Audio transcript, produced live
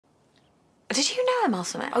Did you know him or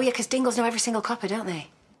something? Oh, yeah, because Dingles know every single copper, don't they?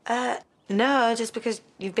 No, just because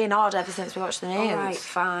you've been odd ever since we watched the news. All right,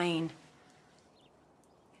 fine.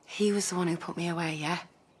 He was the one who put me away, yeah?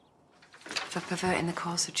 For perverting the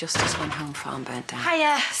course of justice when Home Farm burnt down.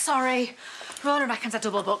 Hiya, sorry. Rona reckons I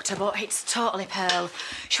double booked her, but it's totally Pearl.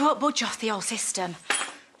 She won't budge off the old system.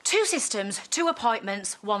 2 systems, 2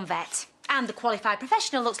 appointments, 1 vet. And the qualified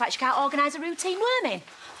professional looks like she can't organise a routine worming.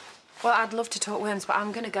 Well, I'd love to talk worms, but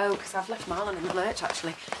I'm going to go because I've left Marlon in the lurch,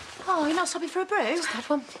 actually. Oh, you're not stopping for a brew? Just had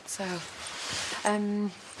one. So,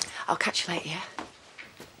 I'll catch you later, yeah?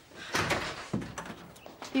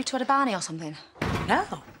 You two had a Barney or something? No.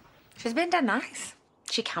 She's been dead nice.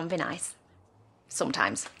 She can be nice.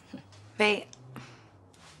 Sometimes. V,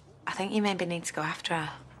 I think you maybe need to go after her.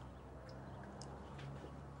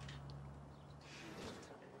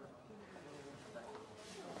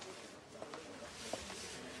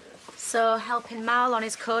 So, helping Mal on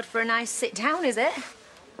his code for a nice sit-down, is it?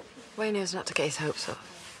 Wayne knows not to get his hopes up.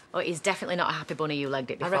 Oh, he's definitely not a happy bunny you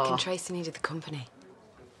legged it I before. reckon Tracy needed the company.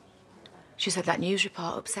 She said that news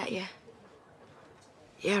report upset you.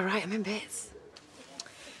 Yeah, right, I'm in bits.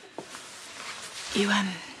 You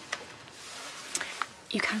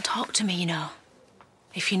can talk to me, you know,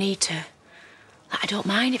 if you need to. Like, I don't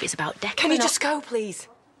mind if it's about decking. Can you just go, please?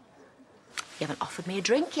 You haven't offered me a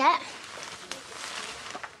drink yet.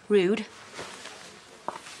 Rude.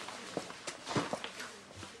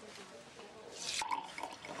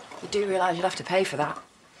 You do realise you'd have to pay for that.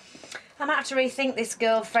 I might have to rethink this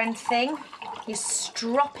girlfriend thing. You're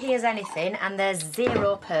stroppy as anything, and there's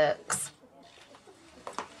 0 perks.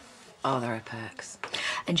 Oh, there are perks.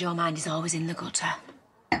 And your mind is always in the gutter.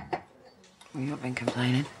 You've not been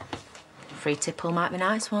complaining. Free tipple might be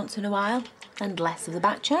nice once in a while, and less of the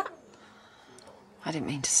back chat. I didn't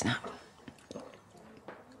mean to snap.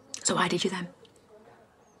 So why did you then?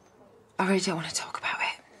 I really don't want to talk about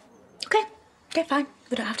it. Okay, fine.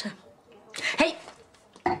 We don't have to. Hey!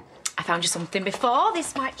 I found you something before.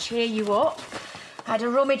 This might cheer you up. I had a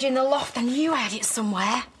rummage in the loft and you had it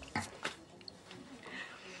somewhere.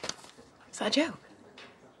 Is that a joke?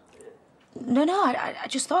 No, I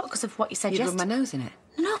just thought because of what you said You'd yesterday. rub my nose in it?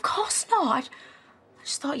 No, of course not. I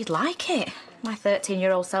just thought you'd like it. My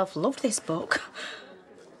 13-year-old self loved this book.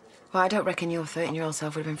 Well, I don't reckon your 13-year-old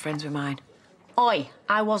self would have been friends with mine. Oi,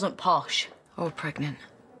 I wasn't posh. Or pregnant.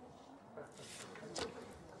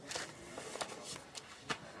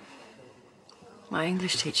 My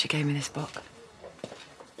English teacher gave me this book.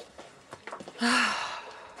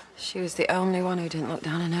 She was the only one who didn't look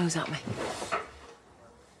down her nose at me.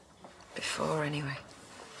 Before, anyway.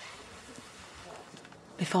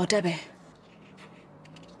 Before Debbie?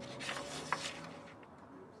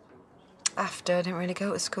 After, I didn't really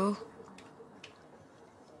go to school.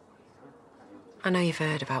 I know you've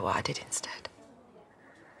heard about what I did instead.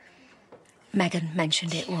 Megan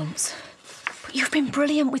mentioned it once. But you've been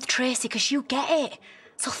brilliant with Tracy because you get it.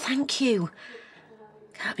 So thank you.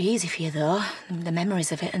 Can't be easy for you, though. The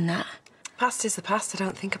memories of it and that. Past is the past. I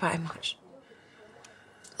don't think about it much.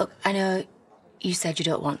 Look, I know you said you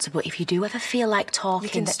don't want to, but if you do ever feel like talking... You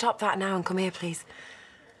can stop that now and come here, please.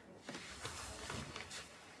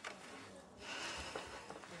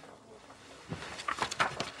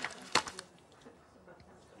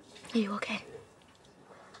 Are you okay?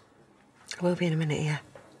 I will be in a minute, yeah.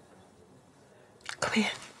 Come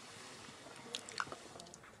here.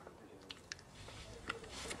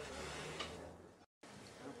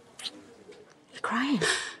 You're crying.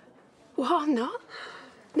 What? I'm not.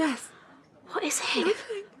 Ness. What is it?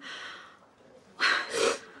 Nothing.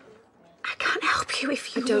 I can't help you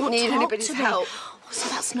if you I don't won't need talk anybody's to me. help. Oh, so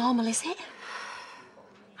that's normal, is it?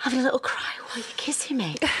 Having a little cry while you're kissing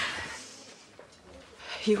me.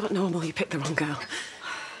 You want normal, you picked the wrong girl.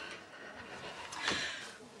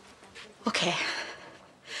 OK.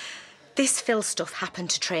 This Phil stuff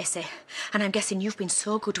happened to Tracy, and I'm guessing you've been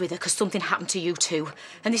so good with her because something happened to you too.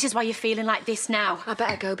 And this is why you're feeling like this now. I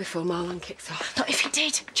better go before Marlon kicks off. No, if it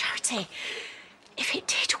did, Charity, if it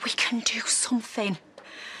did, we can do something.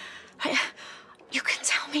 Right? You can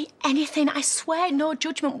tell me anything, I swear, no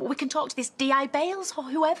judgment. We can talk to this D.I. Bales or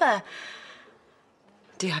whoever.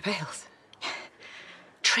 D.I. Bales?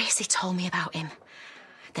 Tracy told me about him.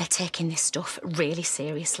 They're taking this stuff really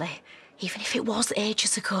seriously, even if it was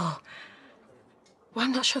ages ago. Well,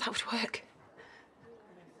 I'm not sure that would work.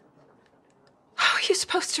 How are you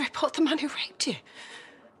supposed to report the man who raped you?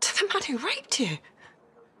 To the man who raped you?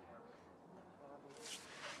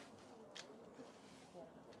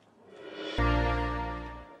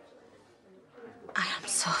 I am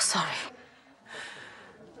so sorry.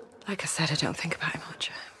 Like I said, I don't think about it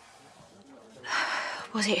much.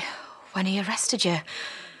 Was it When he arrested you?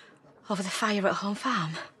 Over the fire at home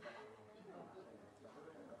farm?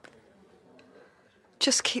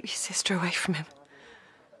 Just keep your sister away from him.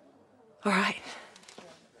 All right?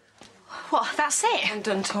 What, that's it? I'm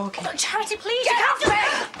done talking. Look, Charity, please, you can't do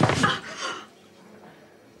it!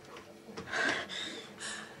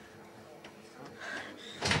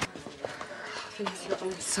 Please, look,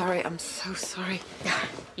 I'm sorry. I'm so sorry.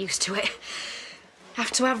 Used to it.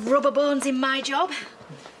 Have to have rubber bones in my job.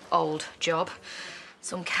 Old job.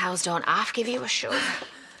 Some cows don't half give you a shove.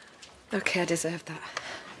 OK, I deserve that.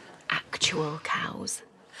 Actual cows.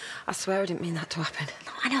 I swear I didn't mean that to happen.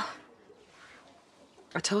 No, I know.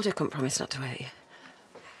 I told you I couldn't promise not to hurt you.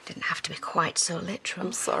 Didn't have to be quite so literal.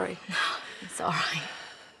 I'm sorry. No, it's all right.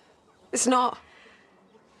 It's not.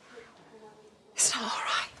 It's not all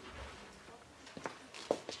right.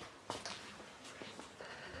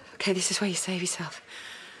 OK, this is where you save yourself.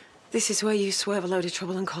 This is where you swerve a load of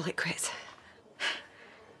trouble and call it quits.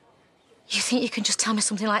 You think you can just tell me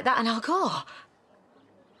something like that and I'll go?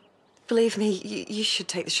 Believe me, you should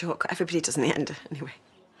take the shortcut. Everybody does in the end, anyway.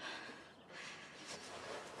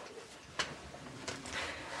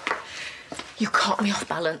 You caught me off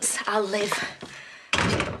balance. I'll live.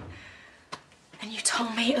 And you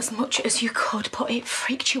told me as much as you could, but it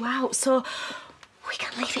freaked you out, so we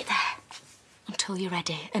can leave it there until you're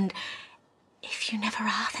ready. And if you never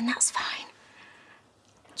are, then that's fine.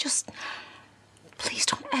 Just please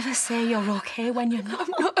don't ever say you're OK when you're not. I'm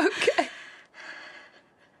not OK.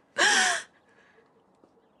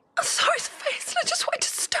 I saw his face and I just wanted to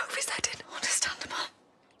stove his head in. Understandable.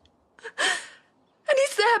 And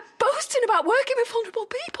he's there boasting about working with vulnerable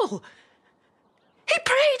people. He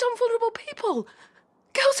preyed on vulnerable people.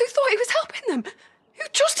 Girls who thought he was helping them. Who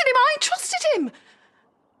trusted him. I trusted him.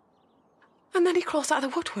 And then he crawls out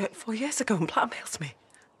of the woodwork 4 years ago and blackmails me.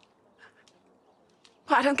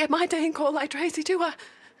 But I don't get my day in court like Tracy, do I?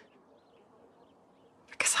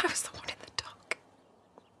 Because I was the one in the dock.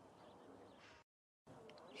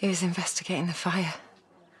 He was investigating the fire.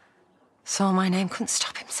 Saw my name, couldn't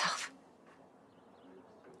stop himself.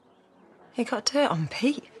 He got dirt on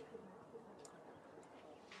Pete.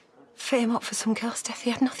 Fit him up for some girl's death he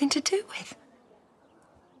had nothing to do with.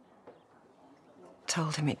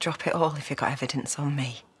 Told him he'd drop it all if he got evidence on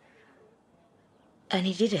me. And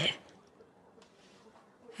he did it?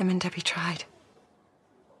 Him and Debbie tried.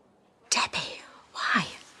 Debbie? Why?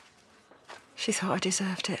 She thought I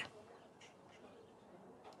deserved it.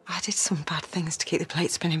 I did some bad things to keep the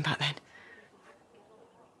plate spinning back then.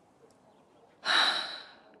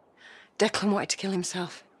 Declan wanted to kill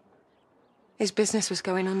himself. His business was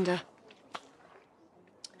going under.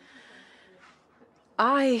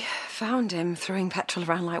 I found him throwing petrol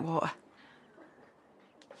around like water.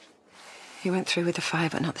 He went through with the fire,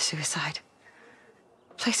 but not the suicide.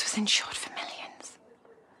 The place was insured for millions.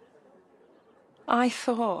 I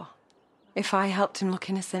thought if I helped him look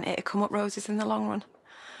innocent, it'd come up roses in the long run.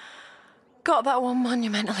 Got that one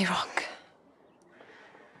monumentally wrong.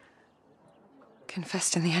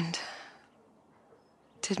 Confessed in the end.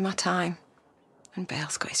 Did my time. And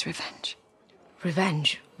Bale's got his revenge.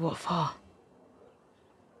 Revenge? What for?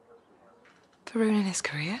 For ruining his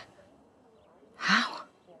career. How?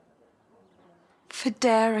 For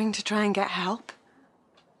daring to try and get help.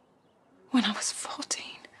 When I was 14.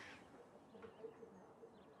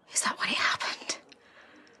 Is that when it happened?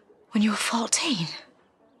 When you were 14?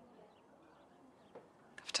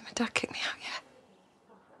 After my dad kicked me out, yeah.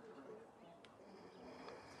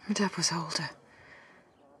 My dad was older.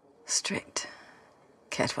 Strict.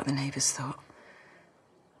 Cared what the neighbours thought.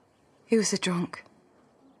 He was a drunk.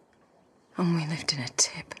 And we lived in a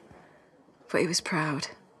tip. But he was proud.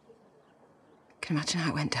 Can imagine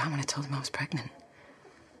how it went down when I told him I was pregnant.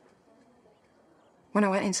 When I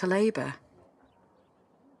went into labour,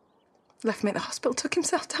 left me at the hospital, took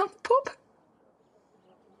himself down the pub.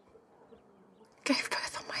 Gave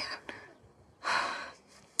birth on my own.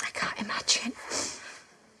 I can't imagine.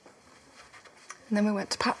 And then we went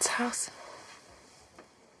to Pat's house.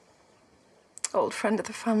 Old friend of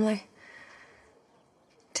the family.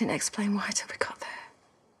 Didn't explain why till we got there.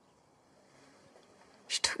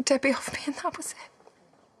 She took Debbie off me and that was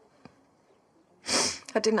it.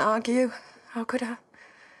 I didn't argue. How could I?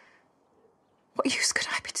 What use could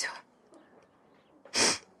I be to her?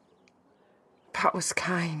 Pat was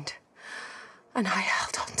kind. And I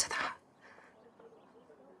held on to that.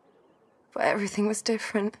 But everything was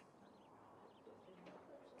different.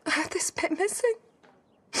 I had this bit missing.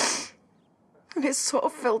 And it's sort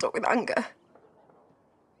of filled up with anger.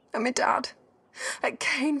 At my dad. At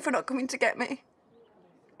Kane for not coming to get me.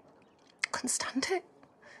 I couldn't stand it.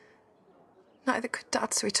 Neither could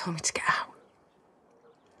Dad, so he told me to get out.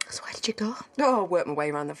 So where did you go? Oh, I worked my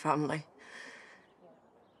way around the family.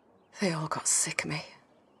 They all got sick of me.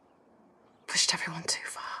 Pushed everyone too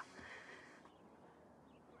far.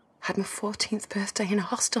 Had my 14th birthday in a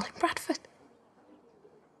hostel in Bradford.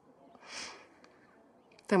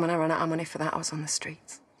 Then when I ran out of money for that, I was on the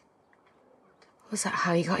streets. Was that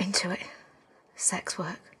how you got into it? Sex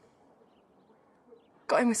work?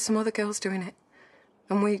 Got in with some other girls doing it.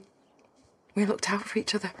 And we looked out for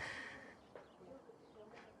each other.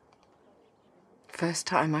 First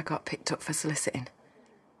time I got picked up for soliciting.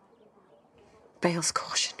 Bales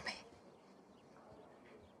cautioned me.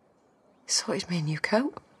 He sorted me a new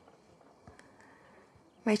coat.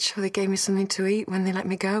 Made sure they gave me something to eat when they let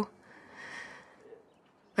me go.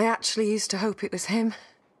 I actually used to hope it was him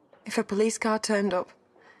if a police car turned up,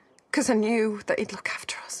 because I knew that he'd look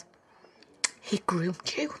after us. He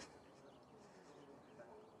groomed you?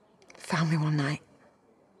 Found me one night.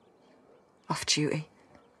 Off duty.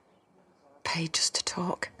 Paid just to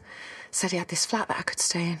talk. Said he had this flat that I could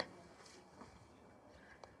stay in.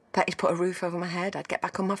 That he'd put a roof over my head, I'd get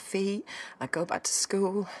back on my feet, I'd go back to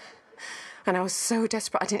school. And I was so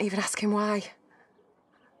desperate I didn't even ask him why.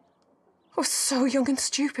 I was so young and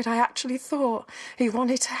stupid, I actually thought he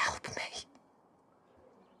wanted to help me.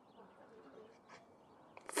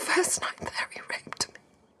 First night there, he raped me.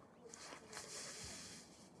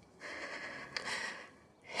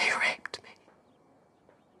 He raped me.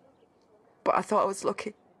 But I thought I was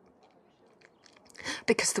lucky.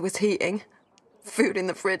 Because there was heating, food in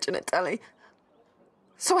the fridge and a telly.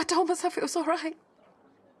 So I told myself it was all right.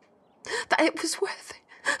 That it was worth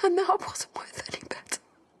it, and that I wasn't worth any better.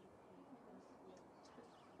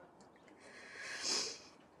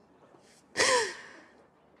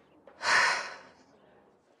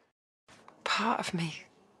 Part of me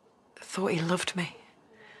thought he loved me.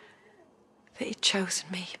 That he'd chosen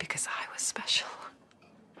me because I was special.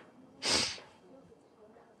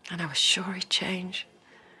 And I was sure he'd change.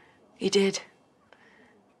 He did.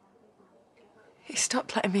 He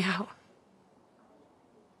stopped letting me out.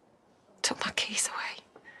 Took my keys away.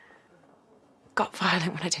 Got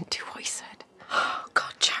violent when I didn't do what he said. Oh,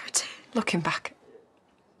 God, Charity. Looking back,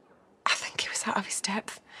 I think he was out of his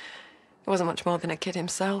depth. He wasn't much more than a kid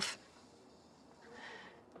himself.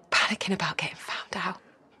 Panicking about getting found out.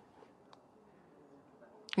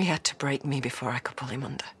 He had to break me before I could pull him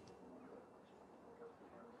under.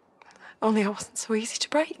 Only I wasn't so easy to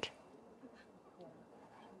break.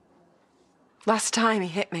 Last time he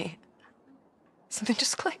hit me, something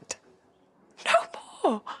just clicked. No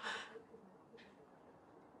more.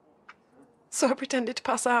 So I pretended to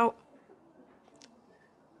pass out.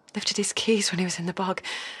 Lifted his keys when he was in the bog,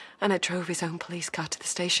 and I drove his own police car to the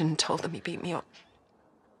station and told them he beat me up.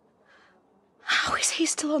 How is he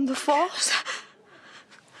still on the force?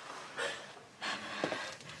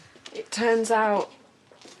 It turns out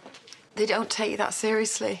they don't take you that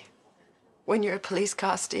seriously when you're a police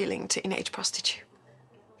car stealing teenage prostitute.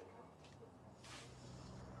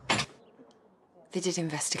 They did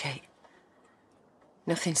investigate.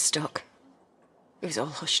 Nothing stuck. It was all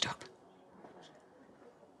hushed up.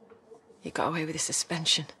 He got away with a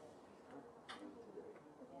suspension.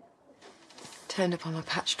 Turned up on my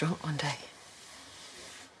patch drunk one day.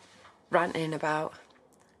 Ranting about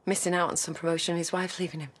missing out on some promotion and his wife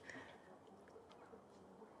leaving him.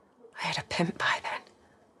 I had a pimp by then.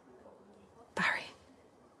 Barry.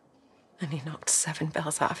 And he knocked 7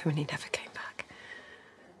 bells out of him and he never came back.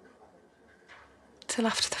 Till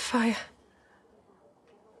after the fire.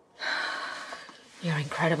 You're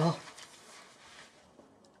incredible.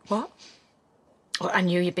 What? Well, I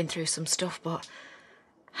knew you'd been through some stuff, but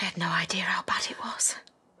I had no idea how bad it was.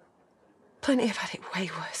 Plenty have had it way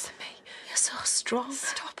worse than me. You're so strong.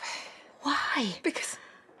 Stop it. Why? Because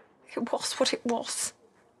it was what it was.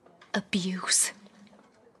 Abuse.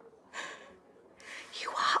 You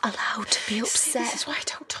are allowed to be upset. This is why I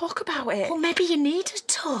don't talk about it. Well, maybe you needed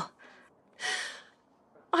to.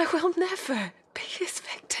 I will never be his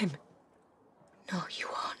victim. No, you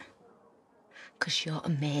won't. Because you're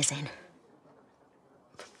amazing.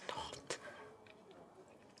 Not.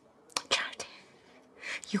 Charity,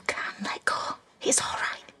 you can let go. It's all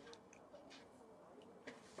right.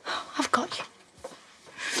 I've got you.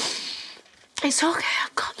 It's okay,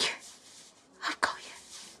 I've got you. I've got you.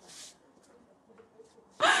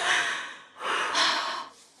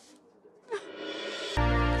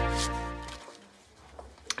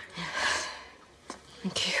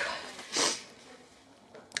 Thank you.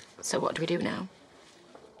 So what do we do now?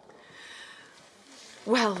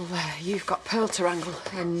 Well, you've got Pearl to wrangle,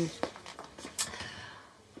 and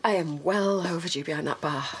I am well overdue behind that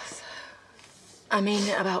bar. I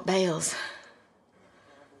mean, about Bales.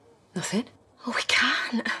 Nothing? Oh, we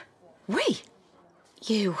can't. We?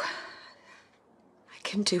 You. I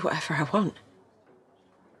can do whatever I want.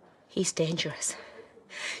 He's dangerous.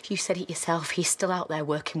 You said it yourself. He's still out there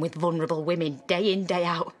working with vulnerable women, day in, day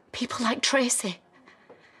out. People like Tracy.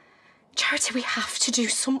 Charity, we have to do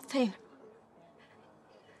something.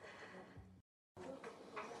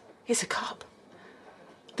 He's a cop.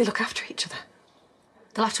 They look after each other.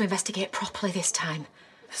 They'll have to investigate properly this time.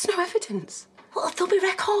 There's no evidence. Well, there'll be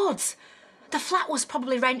records. The flat was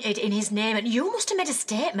probably rented in his name, and you must have made a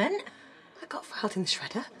statement. I got filed in the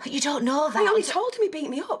shredder. But you don't know that. I only told him he beat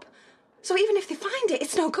me up. So even if they find it,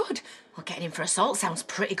 it's no good. Well, getting him for assault sounds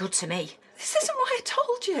pretty good to me. This isn't why I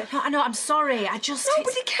told you. No, I know, I'm sorry. I just...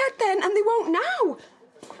 Nobody cared then, and they won't now.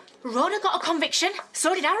 Rhoda got a conviction.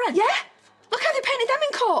 So did Aaron. Yeah? Look how they painted them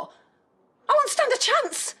in court. I won't stand a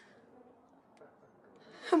chance.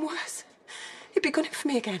 And worse, he'd be gunning for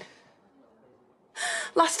me again.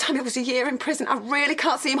 Last time it was a year in prison. I really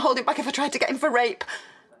can't see him holding back if I tried to get him for rape.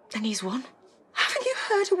 And he's won. Haven't you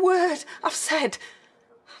heard a word I've said?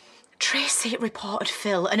 Tracy reported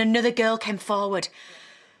Phil and another girl came forward.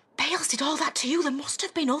 Bales did all that to you. There must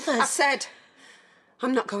have been others. I said,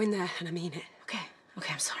 I'm not going there, and I mean it.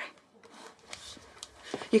 Okay, I'm sorry.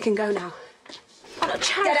 You can go now. Oh, no,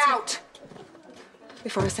 Charity. Get out!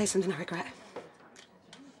 Before I say something I regret.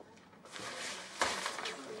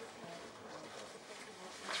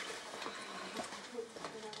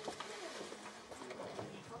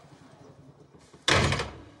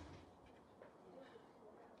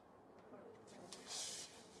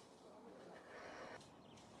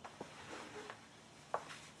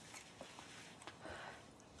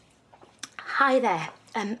 Hi there.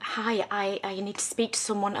 Hi, I need to speak to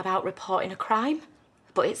someone about reporting a crime,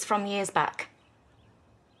 but it's from years back.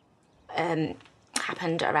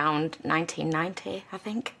 Happened around 1990, I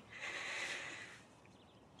think.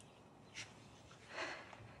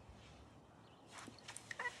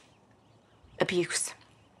 Abuse.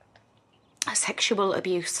 Sexual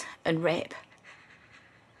abuse and rape.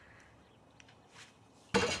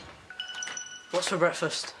 What's for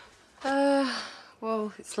breakfast?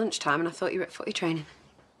 Well, it's lunchtime and I thought you were at footy training.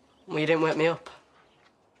 Well, you didn't wake me up.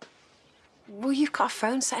 Well, you've got a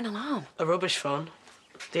phone set an alarm. A rubbish phone.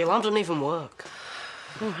 The alarm doesn't even work.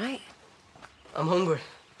 All right. I'm hungry.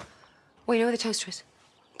 Well, you know where the toaster is?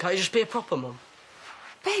 Can't you just be a proper mum?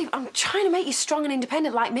 Babe, I'm trying to make you strong and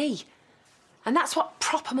independent like me. And that's what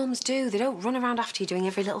proper mums do. They don't run around after you doing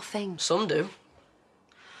every little thing. Some do.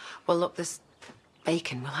 Well, look, there's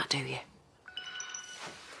bacon. Will that do you?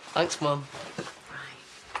 Thanks, Mum.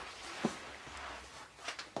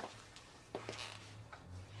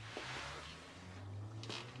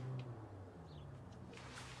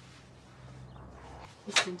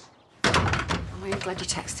 Listen, I'm really glad you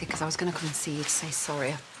texted because I was going to come and see you to say sorry.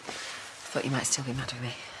 I thought you might still be mad with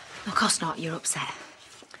me. Of course not, you're upset.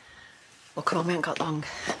 Well, come on, we haven't got long.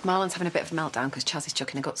 Marlon's having a bit of a meltdown because Chaz is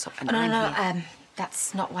chucking her guts up and I'm here.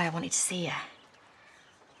 That's not why I wanted to see you.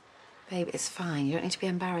 Babe, it's fine. You don't need to be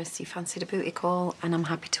embarrassed. You fancied a booty call and I'm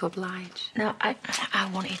happy to oblige. No, I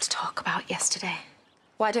wanted to talk about yesterday.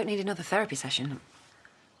 Well, I don't need another therapy session.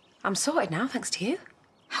 I'm sorted now, thanks to you.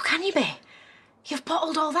 How can you be? You've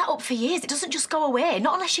bottled all that up for years. It doesn't just go away,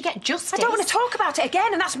 not unless you get justice. I don't want to talk about it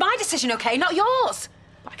again, and that's my decision, OK? Not yours.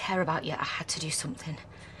 But I care about you. I had to do something.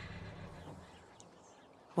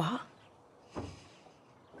 What?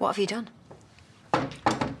 What have you done?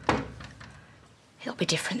 It'll be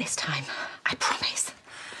different this time. I promise.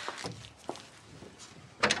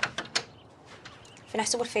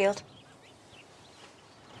 Vanessa Woodfield.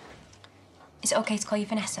 Is it OK to call you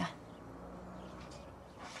Vanessa?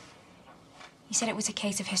 You said it was a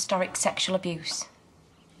case of historic sexual abuse.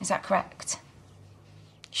 Is that correct?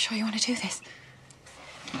 You sure you want to do this?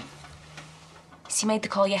 So you made the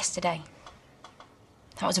call yesterday.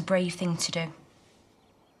 That was a brave thing to do.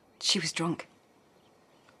 She was drunk.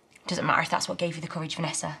 Doesn't matter if that's what gave you the courage,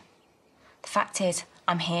 Vanessa. The fact is,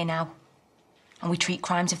 I'm here now. And we treat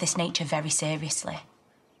crimes of this nature very seriously.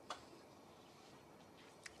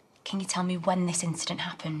 Can you tell me when this incident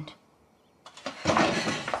happened?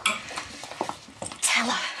 Tell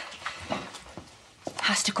her.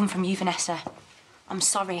 Has to come from you, Vanessa. I'm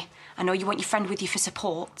sorry. I know you want your friend with you for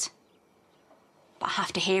support. But I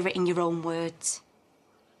have to hear it in your own words.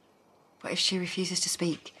 But if she refuses to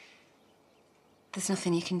speak, there's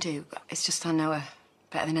nothing you can do. It's just I know her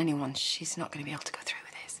better than anyone. She's not going to be able to go through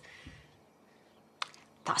with this.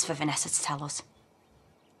 That's for Vanessa to tell us.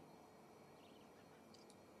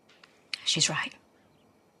 She's right.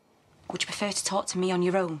 Would you prefer to talk to me on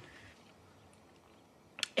your own?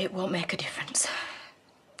 It won't make a difference.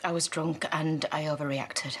 I was drunk and I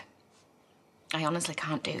overreacted. I honestly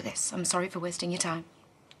can't do this. I'm sorry for wasting your time.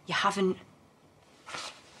 You haven't.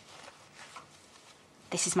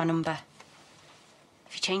 This is my number.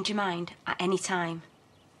 If you change your mind at any time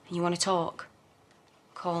and you want to talk,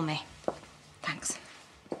 call me. Thanks.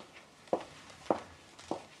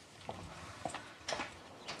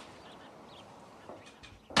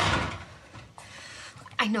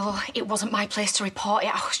 I know it wasn't my place to report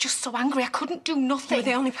it. I was just so angry I couldn't do nothing. You were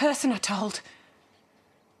the only person I told.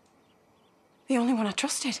 The only one I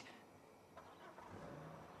trusted.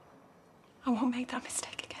 I won't make that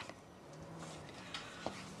mistake again.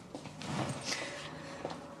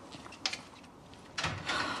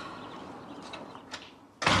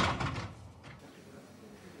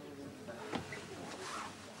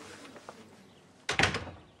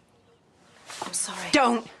 I'm sorry.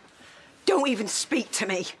 Don't even speak to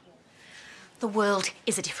me. The world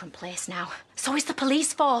is a different place now. So is the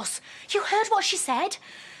police force. You heard what she said.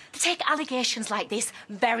 They take allegations like this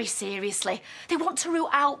very seriously. They want to root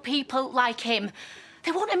out people like him.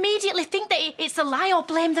 They won't immediately think that it's a lie or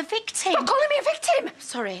blame the victim. Stop calling me a victim!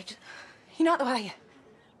 Sorry. You're not the way.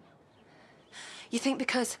 You think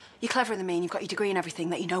because you're cleverer than me and you've got your degree and everything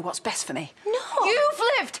that you know what's best for me? No. You've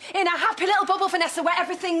lived in a happy little bubble, Vanessa, where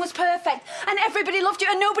everything was perfect and everybody loved you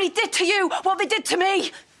and nobody did to you what they did to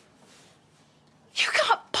me. You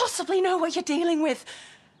can't possibly know what you're dealing with.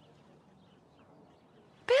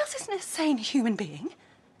 Bales isn't a sane human being.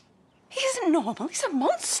 He isn't normal. He's a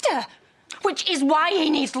monster. Which is why he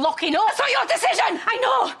needs locking up. That's not your decision!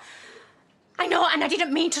 I know, and I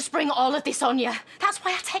didn't mean to spring all of this on you. That's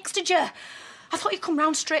why I texted you. I thought you'd come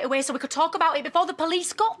round straight away so we could talk about it before the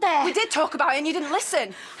police got there. We did talk about it and you didn't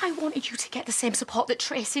listen. I wanted you to get the same support that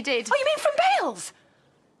Tracy did. Oh, you mean from Bales?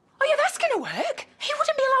 Oh, yeah, that's gonna work. He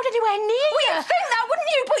wouldn't be allowed anywhere near you. Well, you'd think that, wouldn't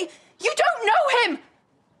you? But you don't know him.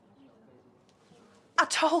 I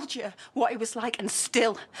told you what he was like and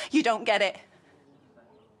still you don't get it.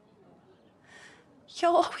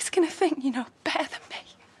 You're always gonna think you know better than me.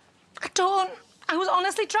 I don't. I was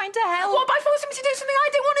honestly trying to help. What, by forcing me to do something I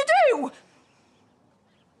didn't want to do?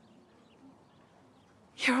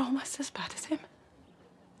 You're almost as bad as him.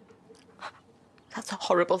 That's a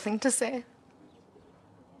horrible thing to say.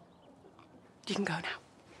 You can go now.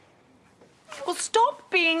 Well,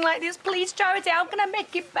 stop being like this, please, Charity. How can I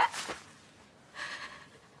make it better?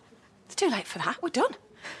 It's too late for that. We're done.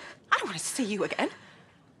 I don't want to see you again.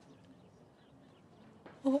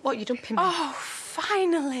 What are you dumping me? Oh,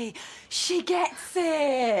 finally. She gets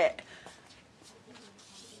it.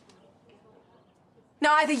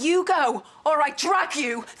 Now, either you go or I drag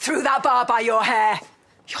you through that bar by your hair.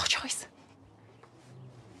 Your choice.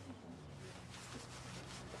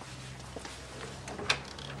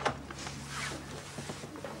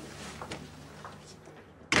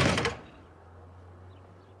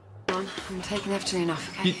 I'm taking the afternoon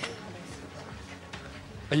off, okay?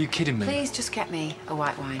 Are you kidding me? Please just get me a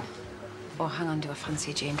white wine. Or hang on, do a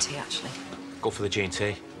fancy G&T, actually. Go for the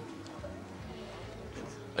G&T.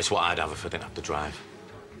 It's what I'd have if I didn't have to drive.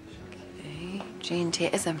 Okay, G&T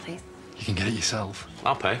it is then, please. You can get it yourself.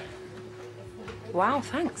 I'll pay. Wow,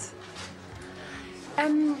 thanks.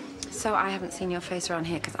 So I haven't seen your face around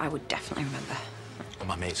here because I would definitely remember. Well,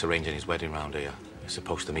 my mate's arranging his wedding round here. You're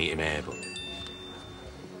supposed to meet him here, but...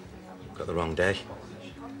 got the wrong day.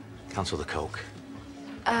 Cancel the Coke.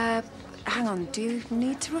 Hang on, do you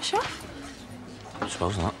need to rush off? I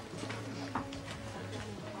suppose not.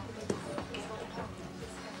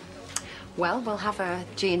 Well, we'll have a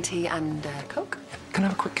G&T and Coke. Can I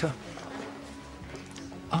have a quick...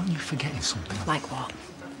 Aren't you forgetting something? Like what?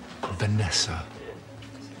 Vanessa.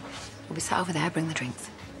 We'll be sat over there, bring the drinks.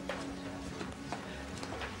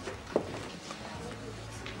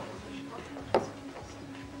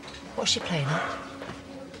 What's she playing at?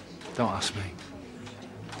 Don't ask me.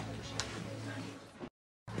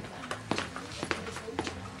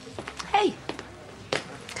 Hey,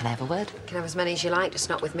 can I have a word? You can have as many as you like, just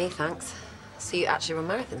not with me, thanks. So you actually run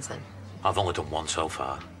marathons then? I've only done one so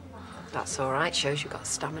far. That's all right, shows you've got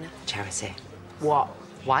stamina. Charity, What?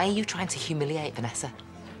 why are you trying to humiliate Vanessa?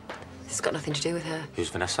 This has got nothing to do with her. Who's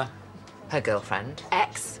Vanessa? Her girlfriend.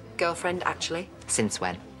 Ex-girlfriend, actually. Since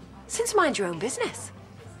when? Since mind your own business.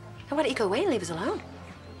 Now, why don't you go away and leave us alone?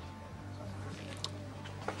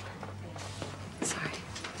 Sorry.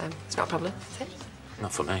 It's not a problem, is it?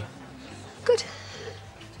 Not for me. Good.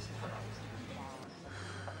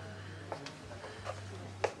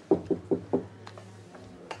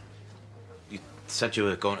 You said you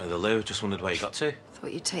were going to the loo. Just wondered where you got to.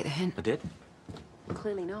 Thought you'd take the hint. I did.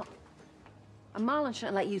 Clearly not. And Marlon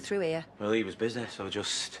shouldn't have let you through here. Well, he was busy, so I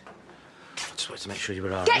just wanted to make sure you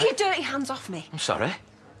were all Get right. your dirty hands off me. I'm sorry.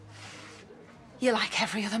 You're like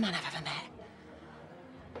every other man I've ever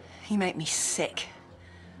met. You make me sick.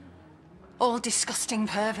 All disgusting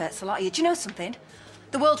perverts, a lot of you. Do you know something?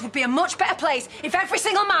 The world would be a much better place if every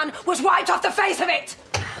single man was wiped off the face of it!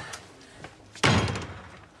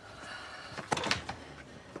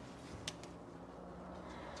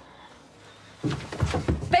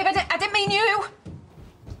 Babe, I didn't mean you!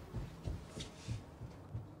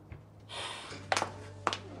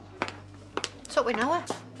 What's up with Noah?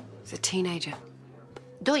 He's a teenager.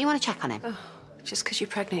 Don't you want to check on him? Oh, just because you're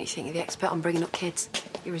pregnant, you think you're the expert on bringing up kids.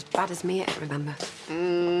 You're as bad as me at it, remember?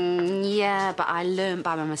 Yeah, but I learned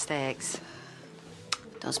by my mistakes.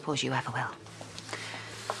 Don't suppose you ever will.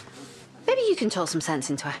 Maybe you can talk some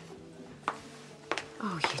sense into her.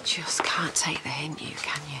 Oh, you just can't take the hint,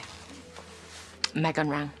 can you? Megan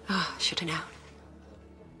rang. Oh, should have known.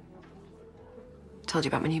 Told you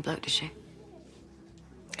about my new bloke, did she?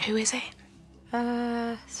 Who is it?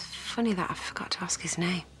 It's funny that I forgot to ask his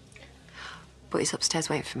name. But he's upstairs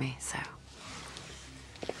waiting for me, so...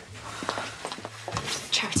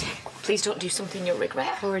 Charity, please don't do something you'll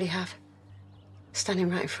regret. I already have. Standing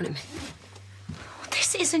right in front of me.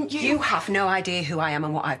 This isn't you. You have no idea who I am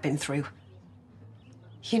and what I've been through.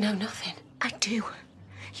 You know nothing. I do.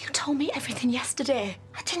 You told me everything yesterday.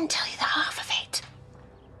 I didn't tell you the half of it.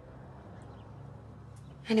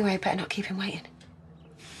 Anyway, I better not keep him waiting.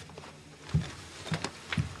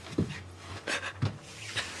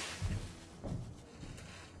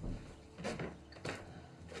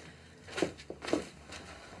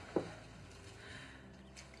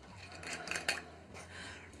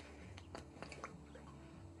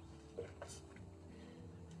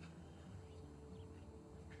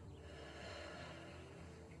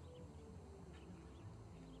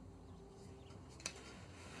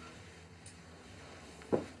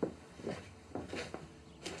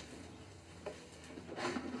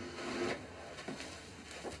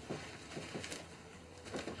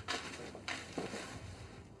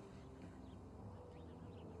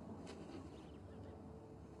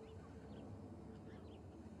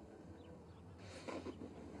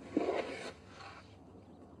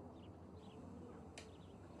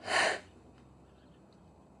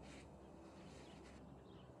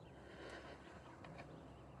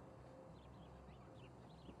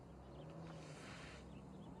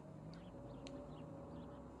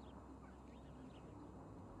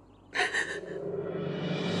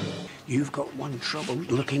 You've got one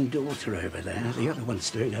troubled-looking daughter over there. The other one's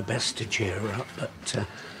doing her best to cheer her up, but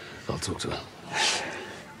I'll talk to her.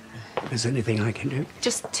 Is there anything I can do?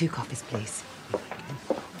 Just 2 copies, please.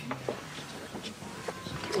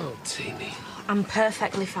 Oh, Teeny. I'm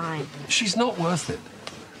perfectly fine. She's not worth it.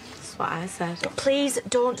 That's what I said. Please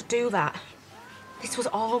don't do that. This was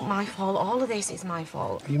all my fault. All of this is my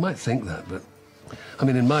fault. You might think that, but... I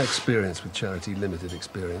mean, in my experience with Charity, limited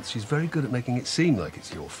experience, she's very good at making it seem like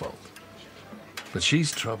it's your fault. But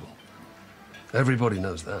she's trouble. Everybody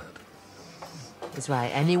knows that. That's right.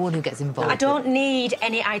 Anyone who gets involved... I don't need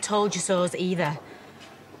any I told you so's either.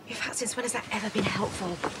 In fact, since when has that ever been helpful?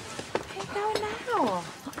 Now.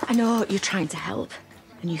 I know you're trying to help,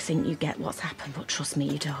 and you think you get what's happened, but trust me,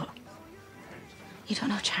 you don't. You don't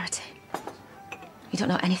know Charity. You don't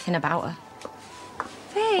know anything about her.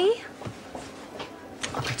 Vee?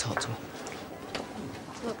 I'll go talk to her.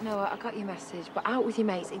 Look, Noah, I got your message, but out with your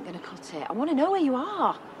mates ain't gonna cut it. I want to know where you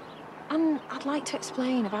are. And I'd like to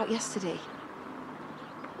explain about yesterday.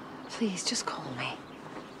 Please, just call me.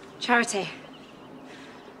 Charity.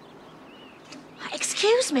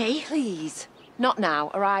 Excuse me? Please. Not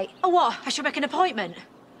now, all right? Oh, what? I should make an appointment?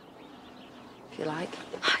 If you like.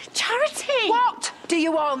 Charity! What do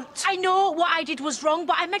you want? I know what I did was wrong,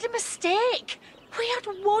 but I made a mistake. We had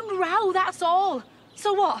one row, that's all.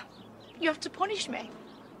 So what? You have to punish me?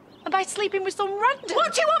 And by sleeping with some random...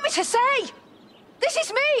 What do you want me to say? This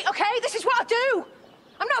is me, okay? This is what I do.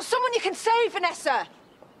 I'm not someone you can save, Vanessa.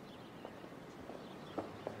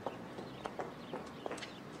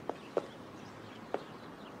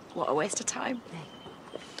 What a waste of time.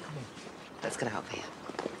 Hey, come on. Let's get out of here.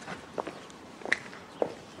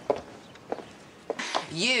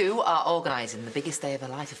 You are organising the biggest day of her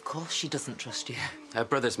life. Of course she doesn't trust you. Her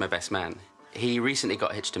brother's my best man. He recently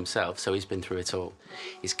got hitched himself, so he's been through it all.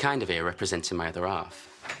 He's kind of here representing my other half.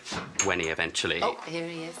 When he eventually... Oh, here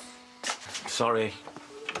he is. Sorry.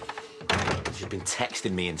 She's been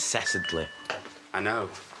texting me incessantly. I know.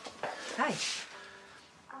 Hi.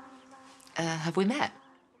 Have we met?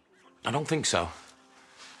 I don't think so.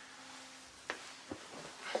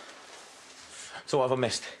 So what have I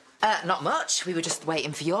missed? Not much. We were just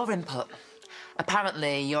waiting for your input.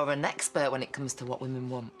 Apparently, you're an expert when it comes to what women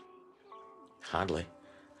want. Hardly.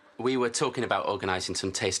 We were talking about organising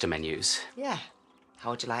some taster menus. Yeah.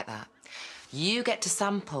 How would you like that? You get to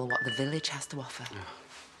sample what the village has to offer.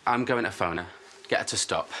 I'm going to phone her. Get her to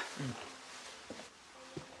stop.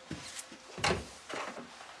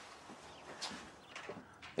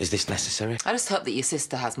 Is this necessary? I just hope that your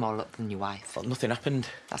sister has more luck than your wife. But nothing happened.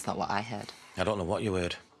 That's not what I heard. I don't know what you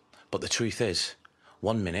heard. But the truth is,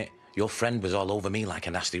 one minute, your friend was all over me like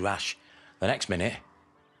a nasty rash. The next minute,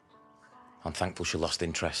 I'm thankful she lost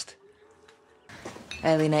interest.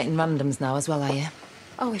 Alienating randoms now as well, are you?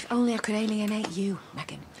 Oh, if only I could alienate you,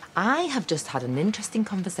 Megan. I have just had an interesting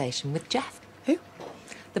conversation with Jeff. Who?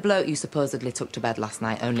 The bloke you supposedly took to bed last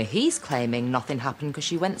night, only he's claiming nothing happened because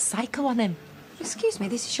she went psycho on him. Excuse me,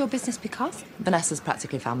 this is your business because? Vanessa's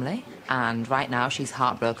practically family, and right now she's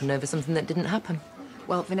heartbroken over something that didn't happen.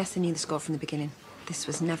 Well, Vanessa knew the score from the beginning. This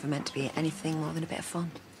was never meant to be anything more than a bit of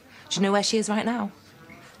fun. Do you know where she is right now?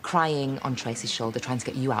 Crying on Tracy's shoulder, trying to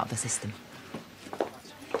get you out of the system.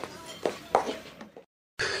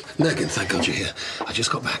 Megan, thank God you're here. I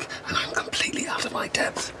just got back and I'm completely out of my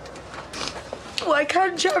depth. Why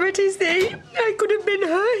can't Charity see? I could have been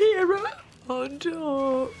her hero. Oh,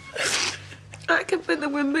 no. I can feel the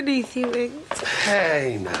wind beneath your wings.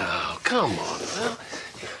 Hey, now, come on now.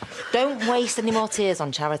 Don't waste any more tears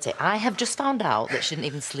on Charity. I have just found out that she didn't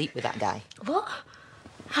even sleep with that guy. What?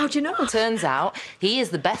 How do you know? Turns out he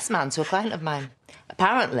is the best man to a client of mine.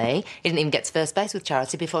 Apparently, he didn't even get to first base with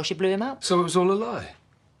Charity before she blew him out. So it was all a lie?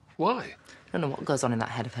 Why? I don't know what goes on in that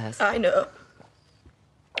head of hers. I know.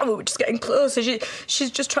 We were just getting closer.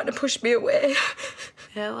 She's just trying to push me away.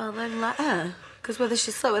 Yeah, well, then let her. Because whether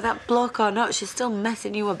she slept with that bloke or not, she's still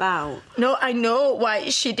messing you about. No, I know why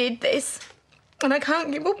she did this. And I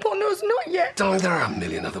can't give up on us, not yet. Darling, there are a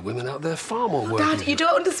million other women out there far more worthy. Dad, you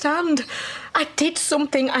don't understand. I did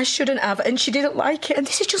something I shouldn't have, and she didn't like it, and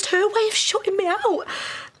this is just her way of shutting me out.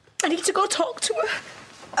 I need to go talk to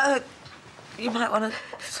her. You might want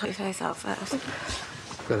to sort your face out first.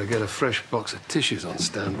 Better get a fresh box of tissues on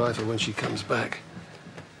standby for when she comes back.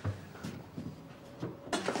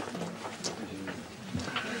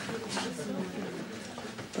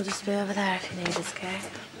 We'll just be over there if you need us, okay?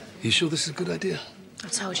 You sure this is a good idea? I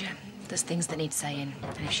told you, there's things that need saying,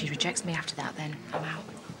 and if she rejects me after that, then I'm out.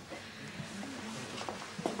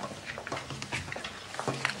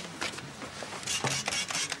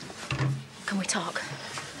 Can we talk?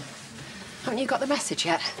 Haven't you got the message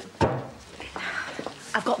yet?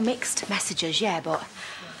 I've got mixed messages, yeah, but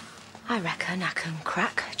I reckon I can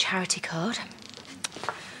crack Charity code.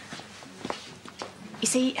 You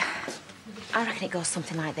see, I reckon it goes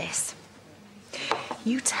something like this.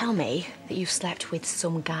 You tell me that you've slept with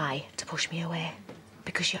some guy to push me away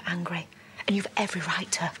because you're angry, and you've every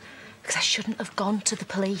right to, because I shouldn't have gone to the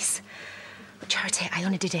police. But Charity, I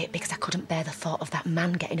only did it because I couldn't bear the thought of that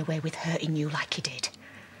man getting away with hurting you like he did.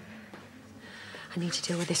 I need to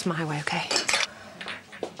deal with this my way, okay?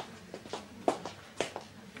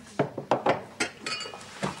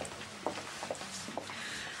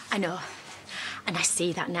 I know, and I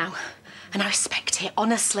see that now, and I respect it,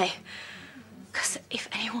 honestly. Because if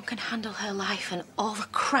anyone can handle her life and all the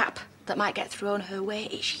crap that might get thrown her way,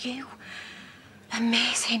 it's you.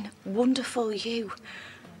 Amazing, wonderful you. You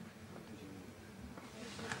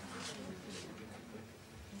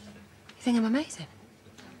think I'm amazing?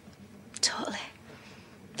 Totally.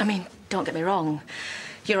 I mean, don't get me wrong.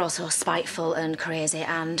 You're also spiteful and crazy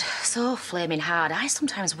and so flaming hard. I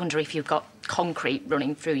sometimes wonder if you've got concrete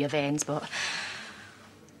running through your veins, but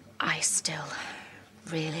I still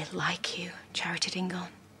really like you, Charity Dingle.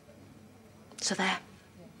 So there.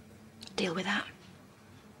 Deal with that.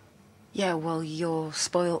 Yeah, well, you're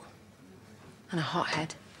spoilt and a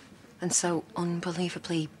hothead and so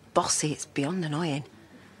unbelievably bossy, it's beyond annoying.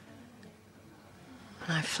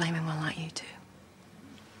 And I flaming well like you too.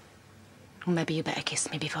 Well, maybe you better kiss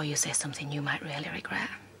me before you say something you might really regret.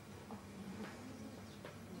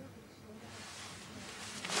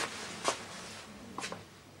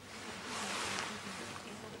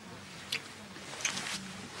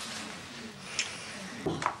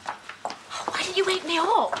 Why didn't you wake me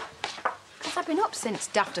up? Because I've been up since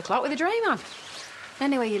daft o'clock with a dream on.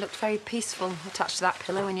 Anyway, you looked very peaceful attached to that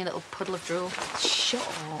pillow in your little puddle of drool. Shut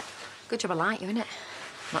up. Good job I like you, innit?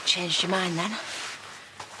 Not changed your mind then?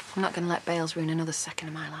 I'm not going to let Bales ruin another second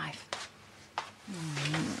of my life.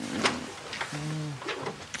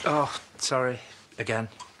 Oh, sorry. Again.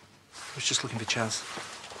 I was just looking for Chaz.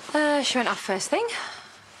 She went off first thing.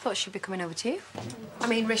 Thought she'd be coming over to you. I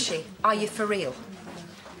mean, Rishi, are you for real?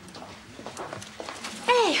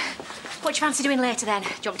 Hey, you fancy doing later then? Do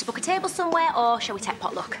you want me to book a table somewhere or shall we take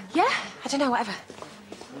potluck? Yeah, I don't know, whatever.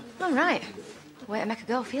 All right. Way to make a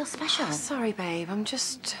girl feel special. Oh, sorry, babe.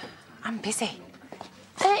 I'm busy.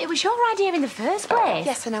 It was your idea in the first place.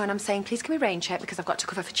 Yes, I know, and I'm saying, please can we rain check because I've got to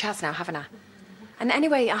cover for Chaz now, haven't I? And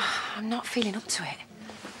anyway, I'm not feeling up to it.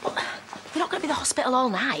 Well, we're not going to be in the hospital all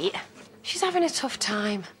night. She's having a tough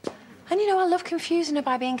time. And you know, I love confusing her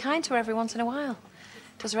by being kind to her every once in a while.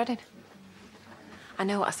 Does Reddin? I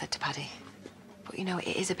know what I said to Paddy. But you know,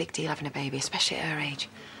 it is a big deal having a baby, especially at her age.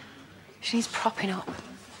 She needs propping up.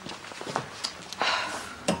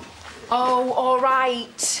 Oh, all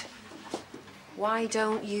right. Why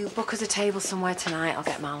don't you book us a table somewhere tonight? I'll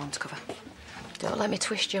get Marlon to cover. Don't let me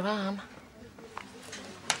twist your arm.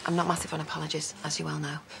 I'm not massive on apologies, as you well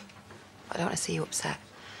know. I don't want to see you upset.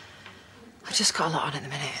 I've just got a lot on at the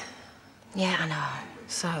minute. Yeah, I know.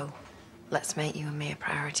 So, let's make you and me a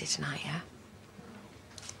priority tonight, yeah?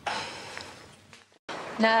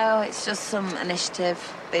 No, it's just some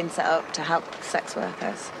initiative being set up to help sex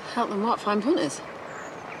workers. Help them what? Find punters?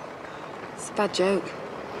 It's a bad joke.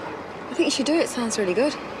 I think you should do it. Sounds really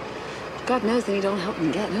good. God knows they need all the help they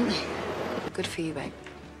can get, don't they? Good for you, babe.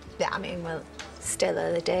 Yeah, I mean, well, still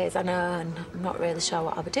early days, I know, and I'm not really sure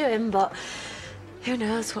what I'll be doing, but who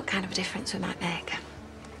knows what kind of a difference we might make.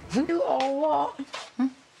 Or what?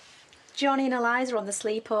 Johnny and Eliza on the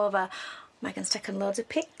sleepover. Megan's taken loads of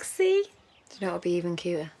Pixie. Do you know what would be even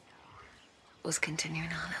cuter? Us continuing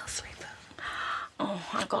our little sleepover. Oh,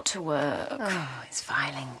 I've got to work. Oh, it's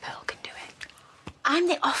filing. Pearl can do it. I'm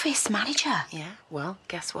the office manager. Yeah? Well,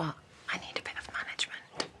 guess what? I need a bit of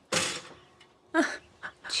management.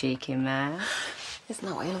 Cheeky man. Isn't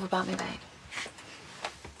that what you love about me, babe?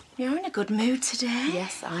 You're in a good mood today.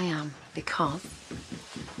 Yes, I am. Because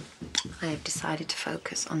I have decided to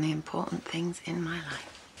focus on the important things in my life.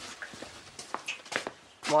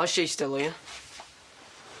 Why is she still here?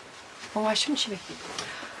 Well, why shouldn't she be?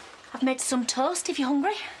 I've made some toast if you're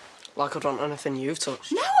hungry. Like I'd want anything you've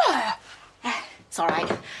touched. Noah! It's all right.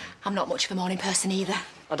 I'm not much of a morning person either.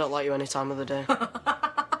 I don't like you any time of the day.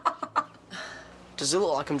 Does it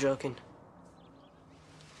look like I'm joking?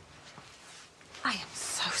 I am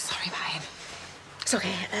so sorry about him. It's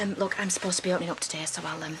okay. Look, I'm supposed to be opening up today, so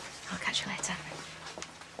I'll catch you later.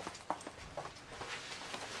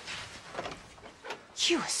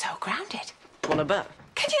 You are so grounded. Want to bet?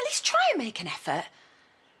 Can you at least try and make an effort?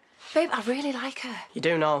 Babe, I really like her. You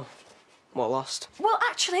do know. What lost? Well,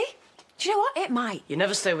 actually, do you know what? It might. You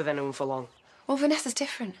never stay with anyone for long. Well, Vanessa's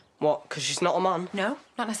different. What, because she's not a man? No,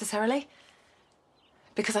 not necessarily.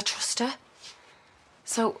 Because I trust her.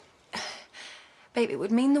 So, babe, it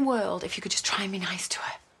would mean the world if you could just try and be nice to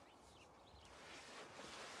her.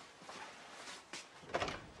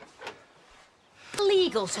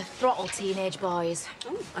 Legal to throttle teenage boys.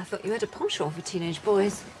 Oh, I thought you had a penchant for teenage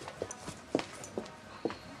boys.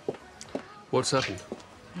 What's happened?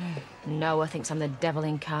 Noah thinks I'm the devil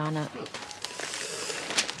incarnate.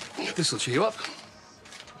 This'll cheer you up.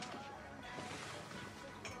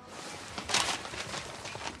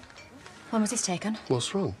 When was this taken?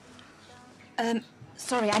 What's wrong?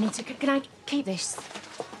 Sorry, I need to... Can I keep this?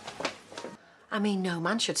 I mean, no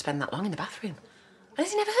man should spend that long in the bathroom. And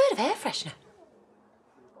has he never heard of air freshener?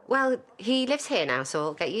 Well, he lives here now, so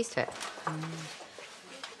I'll get used to it.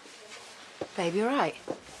 Babe, you all right?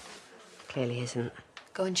 Clearly isn't.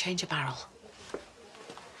 Go and change a barrel.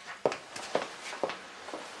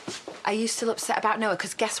 Are you still upset about Noah?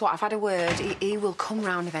 Because guess what? I've had a word. He will come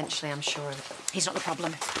round eventually, I'm sure of it. He's not the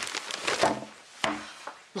problem.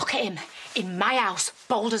 Look at him. In my house,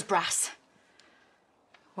 bold as brass.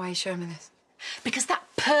 Why are you showing me this? Because that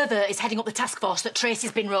pervert is heading up the task force that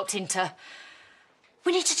Tracy's been roped into.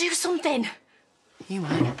 We need to do something. You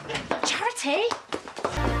might. Charity?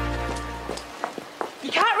 You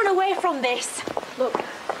can't run away from this. Look,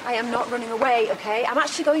 I am not running away, OK? I'm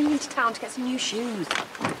actually going into town to get some new shoes.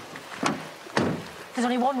 There's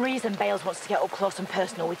only one reason Bales wants to get up close and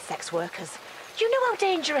personal with sex workers. You know how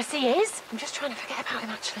dangerous he is. I'm just trying to forget about him,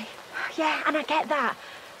 actually. Yeah, and I get that.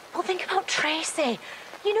 But think about Tracy.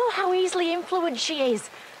 You know how easily influenced she is.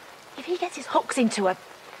 If he gets his hooks into her,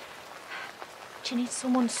 she needs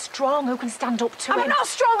someone strong who can stand up to him. I'm not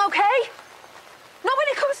strong, OK? Not when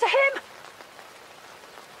it comes to him.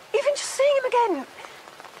 Even just seeing him again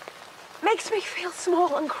makes me feel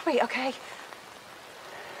small and grubby, OK?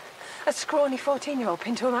 A scrawny 14-year-old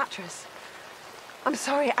pinned to a mattress. I'm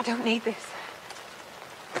sorry, I don't need this.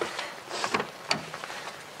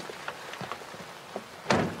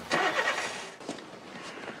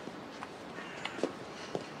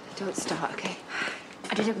 Don't start, OK?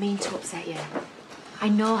 I didn't mean to upset you. I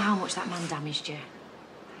know how much that man damaged you.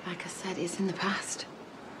 Like I said, it's in the past.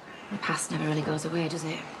 The past never really goes away, does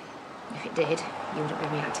it? If it did, you wouldn't be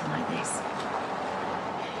reacting like this.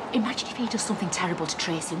 Imagine if he does something terrible to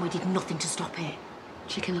Tracy and we did nothing to stop it.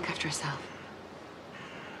 She can look after herself.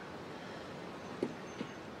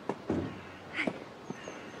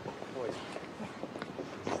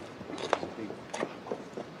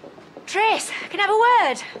 Trace, can I have a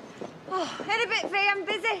word? Oh, in a bit, V, I'm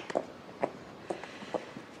busy.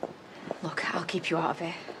 Look, I'll keep you out of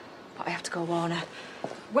it, but I have to go warn her.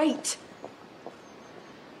 Wait.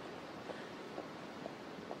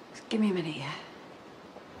 Just give me a minute, yeah?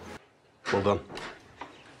 Well done.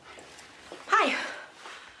 Hi.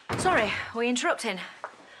 Sorry, were you interrupting?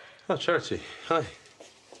 Oh, Charity. Hi.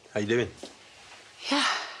 How you doing? Yeah.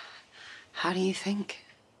 How do you think?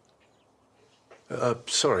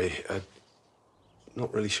 Sorry.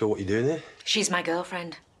 Not really sure what you're doing here. She's my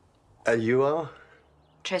girlfriend. You are?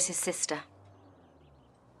 Tracy's sister.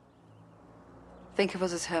 Think of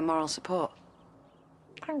us as her moral support.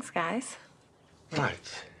 Thanks, guys.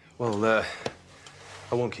 Right. Well,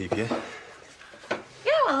 I won't keep you.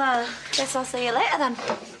 Yeah, well, guess I'll see you later then.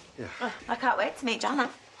 Yeah. Oh, I can't wait to meet Jana.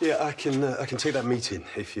 Yeah, I can take that meeting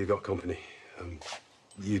if you got company.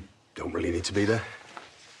 You don't really need to be there.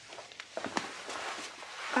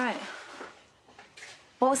 Right.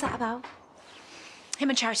 What was that about? Him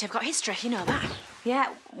and Charity have got history, you know that.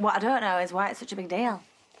 Yeah, what I don't know is why it's such a big deal.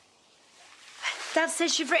 Dad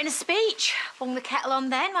says you've written a speech. Bung the kettle on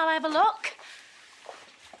then while I have a look.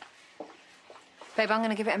 Babe, I'm going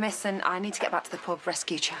to give it a miss and I need to get back to the pub,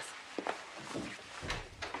 rescue Chath.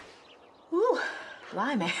 Ooh,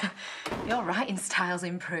 blimey. Your writing style's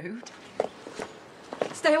improved.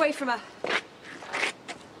 Stay away from her.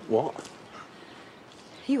 What?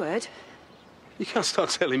 You heard. You can't start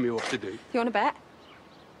telling me what to do. You want to bet?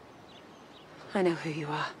 I know who you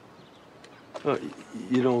are. Oh,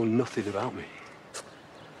 you know nothing about me.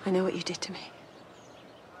 I know what you did to me.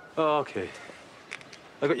 Oh, OK.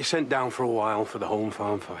 I got you sent down for a while for the home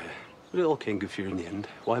farm fire. But it all came good for you in the end.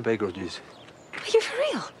 Why bear grudges? Are you for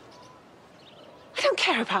real? I don't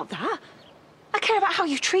care about that. I care about how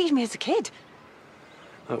you treated me as a kid.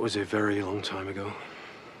 That was a very long time ago.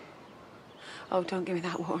 Oh, don't give me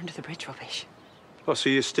that water under the bridge rubbish. Oh, so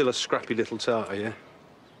you're still a scrappy little tart, are you?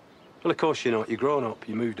 Well, of course you're not. You're grown up.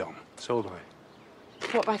 You moved on. So have I.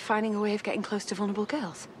 What, by finding a way of getting close to vulnerable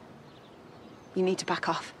girls? You need to back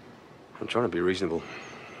off. I'm trying to be reasonable.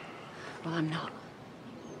 Well, I'm not.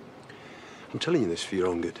 I'm telling you this for your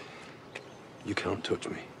own good. You can't touch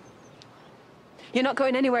me. You're not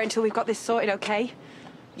going anywhere until we've got this sorted, okay?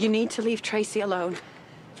 You need to leave Tracy alone.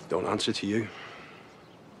 Don't answer to you.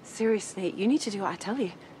 Seriously, you need to do what I tell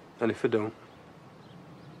you. And if I don't?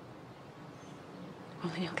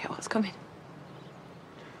 Well, then you'll get what's coming.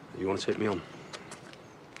 You want to take me on?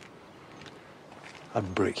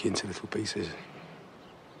 I'd break you into little pieces.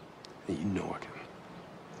 And you know I can.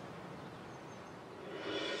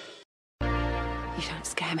 You don't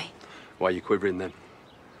scare me. Why are you quivering then?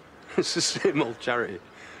 It's the same old Charity.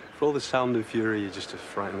 For all the sound and fury, you're just a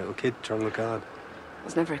frightened little kid trying to look hard. I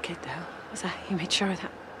was never a kid, though, was I? You made sure of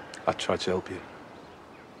that. I tried to help you.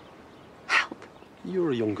 Help? You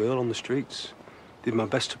were a young girl on the streets. Did my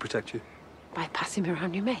best to protect you. By passing me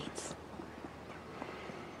around your mates?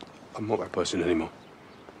 I'm not that person anymore.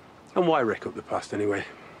 And why wreck up the past anyway?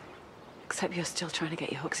 Except you're still trying to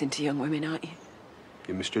get your hooks into young women, aren't you?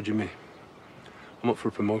 You're misjudging me. I'm up for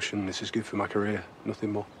a promotion. This is good for my career.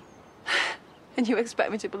 Nothing more. And you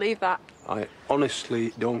expect me to believe that? I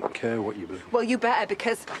honestly don't care what you believe. Well, you better,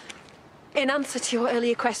 because in answer to your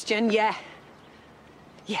earlier question, yeah,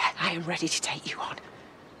 I am ready to take you on.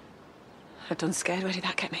 I've done scared. Where did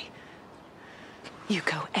that get me? You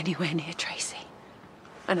go anywhere near Tracy,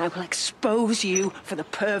 and I will expose you for the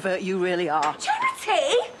pervert you really are.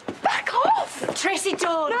 Charity! Back off! Tracy,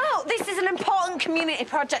 don't! No, this is an important community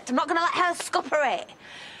project. I'm not going to let her scupper it.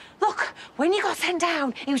 Look, when you got sent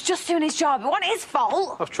down, he was just doing his job. It wasn't his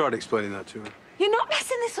fault. I've tried explaining that to her. You're not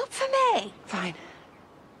messing this up for me. Fine.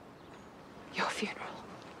 Your funeral.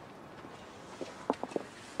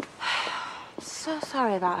 So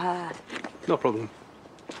sorry about her. No problem.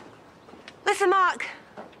 Listen, Mark.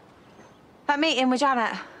 That meeting with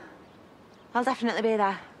Janet, I'll definitely be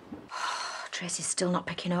there. Tracy's still not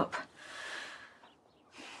picking up.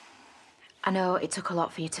 I know it took a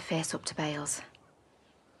lot for you to face up to Bales.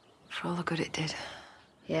 For all the good it did.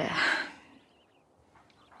 Yeah.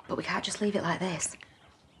 But we can't just leave it like this.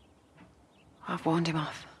 I've warned him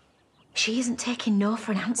off. She isn't taking no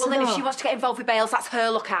for an answer, Well, then, if though. she wants to get involved with Bales, that's her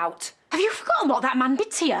lookout. Have you forgotten what that man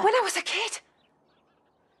did to you? When I was a kid.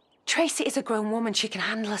 Tracy is a grown woman. She can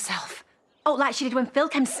handle herself. Oh, like she did when Phil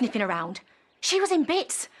came sniffing around. She was in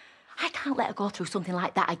bits. I can't let her go through something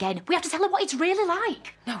like that again. We have to tell her what it's really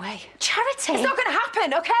like. No way. Charity. It's not going to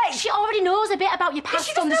happen, OK? She already knows a bit about your past.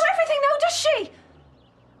 She doesn't know everything, though, does she?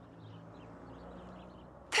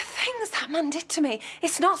 The things that man did to me,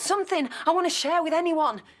 it's not something I want to share with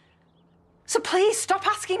anyone. So please, stop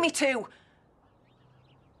asking me to.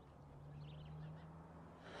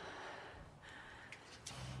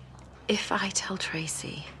 If I tell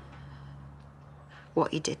Tracy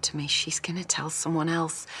what he did to me, she's gonna tell someone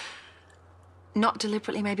else. Not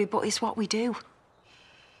deliberately, maybe, but it's what we do.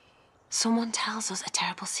 Someone tells us a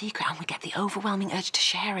terrible secret and we get the overwhelming urge to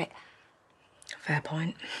share it. Fair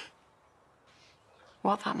point.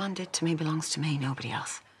 What that man did to me belongs to me, nobody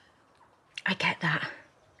else. I get that.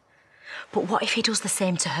 But what if he does the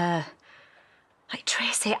same to her? Like,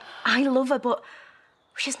 Tracy, I love her, but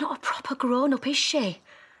she's not a proper grown-up, is she?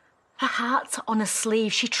 Her heart's on her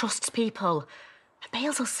sleeve. She trusts people. And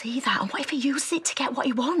Bales will see that. And what if he uses it to get what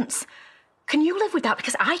he wants? Can you live with that?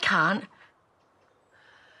 Because I can't.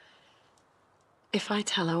 If I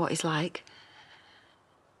tell her what he's like,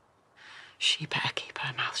 she better keep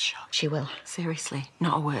her mouth shut. She will. Seriously,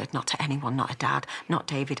 not a word, not to anyone, not a dad, not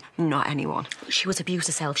David, not anyone. She was abused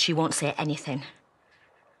herself. She won't say anything.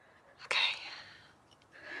 OK.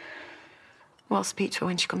 Well, I'll speak to her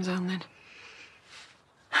when she comes home, then.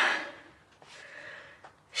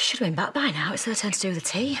 She should have been back by now. It's her turn to do the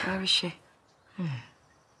tea. Where is she?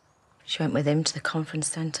 She went with him to the conference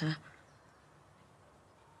centre.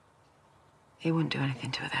 He wouldn't do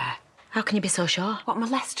anything to her there. How can you be so sure? What,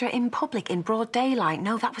 molest her in public, in broad daylight?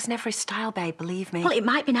 No, that was never his style, babe, believe me. Well, it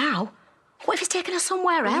might be now. What if he's taken her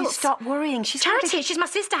somewhere Will else? you stop worrying? She's Charity, she's my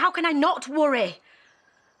sister. How can I not worry?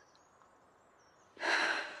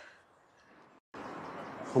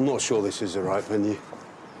 I'm not sure this is the right venue.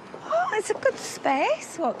 Oh, it's a good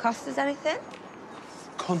space. Won't cost us anything.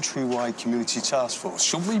 Countrywide Community Task Force.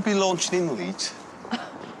 Should we be launching in Leeds?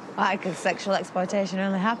 Why? Because sexual exploitation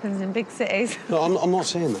only happens in big cities. No, I'm not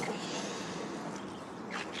saying that.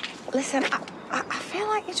 Listen, I feel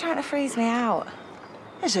like you're trying to freeze me out.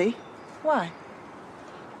 Is he? Why?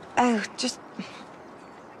 Oh, just...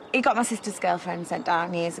 He got my sister's girlfriend sent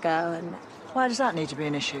down years ago and... Why does that need to be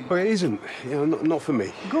an issue? Well, it isn't. You know, not for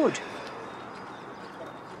me. Good.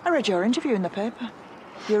 I read your interview in the paper.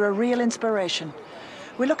 You're a real inspiration.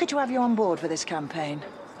 We're lucky to have you on board for this campaign.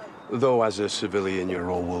 Though as a civilian, your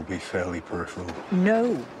role will be fairly peripheral.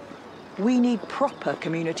 No. We need proper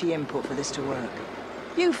community input for this to work.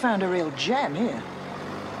 You found a real gem here.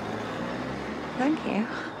 Thank you.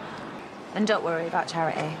 And don't worry about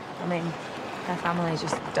Charity. I mean, her family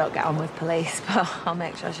just don't get on with police, but I'll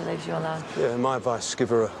make sure she leaves you alone. Yeah, my advice, give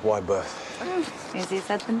her a wide berth. Easier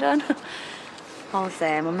said than done. All the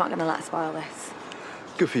same, I'm not going to let her spoil this.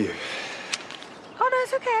 Good for you. Oh, no,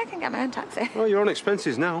 it's OK. I can get my own taxi. Well, you're on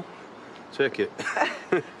expenses now. Take it.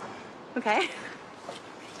 OK.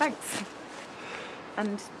 Thanks.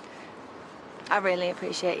 And I really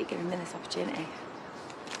appreciate you giving me this opportunity.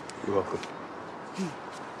 You're welcome.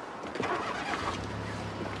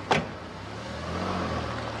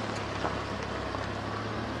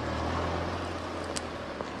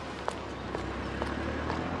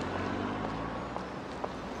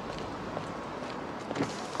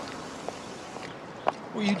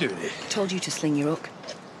 What are you doing here? Told you to sling your hook.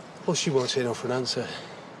 Well, she won't say no for an answer.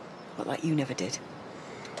 What, like you never did?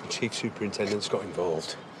 The chief superintendent's got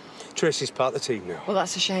involved. Tracy's part of the team now. Well,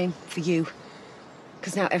 that's a shame for you.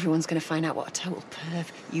 Because now everyone's going to find out what a total perv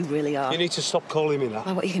you really are. You need to stop calling me that.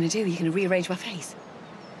 Well, what are you going to do? Are you going to rearrange my face?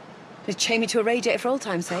 Just chain me to a radiator for old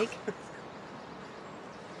time's sake?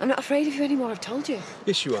 I'm not afraid of you anymore, I've told you.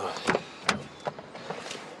 Yes, you are.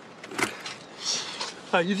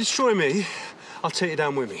 You destroy me, I'll take you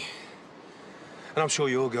down with me. And I'm sure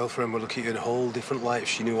your girlfriend would look at you in a whole different light if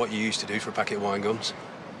she knew what you used to do for a packet of wine gums.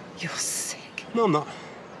 You're sick. No, I'm not.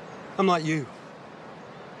 I'm like you.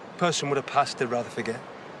 A person with a past they'd rather forget.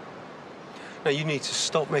 Now, you need to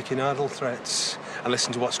stop making idle threats and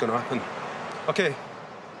listen to what's going to happen. OK?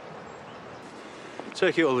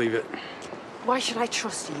 Take it or leave it. Why should I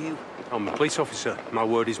trust you? I'm a police officer. My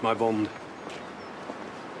word is my bond.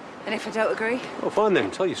 And if I don't agree? Well, fine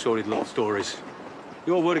then. Tell your sordid little stories.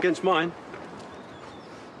 Your word against mine.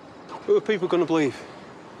 Who are people going to believe?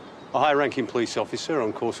 A high-ranking police officer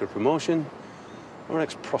on course for promotion, or an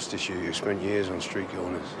ex-prostitute who spent years on street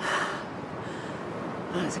corners?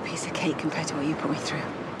 Well, that's a piece of cake compared to what you put me through.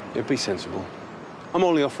 Yeah, be sensible. I'm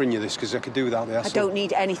only offering you this because I could do without the hassle. I don't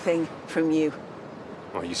need anything from you.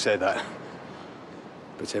 Oh, you say that.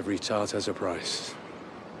 But every tart has a price.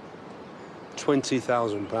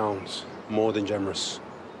 £20,000. More than generous.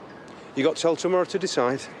 You got till tomorrow to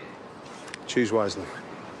decide. Choose wisely.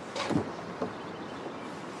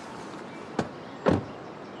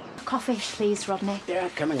 Coffee, please, Rodney. Yeah,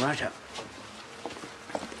 coming right up.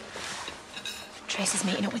 Tracy's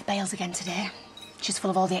meeting up with Bales again today. She's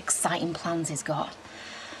full of all the exciting plans he's got.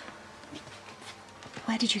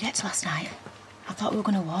 Where did you get to last night? I thought we were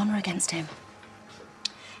going to warn her against him.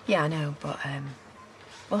 Yeah, I know, but,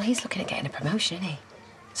 well, he's looking at getting a promotion, isn't he?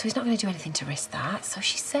 So he's not going to do anything to risk that, so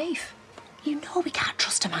she's safe. You know we can't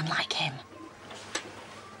trust a man like him.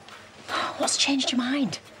 What's changed your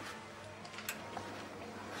mind?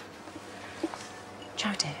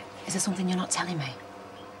 Charity, is there something you're not telling me?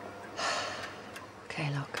 Okay,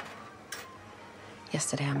 look.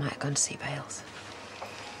 Yesterday I might have gone to see Bales.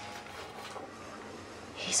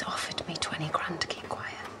 He's offered me 20 grand to keep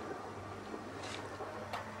quiet.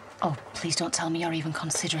 Oh, please don't tell me you're even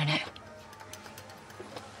considering it.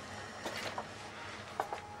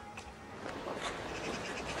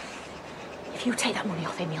 If you take that money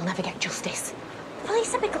off him, you'll never get justice.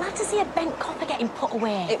 Police will be glad to see a bent copper getting put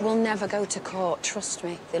away. It will never go to court, trust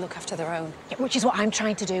me. They look after their own. Yeah, which is what I'm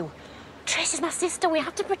trying to do. Tracy's my sister, we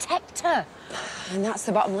have to protect her. And that's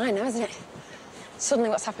the bottom line now, isn't it?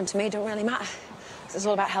 Suddenly what's happened to me don't really matter. It's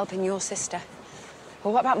all about helping your sister.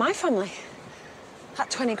 Well, what about my family?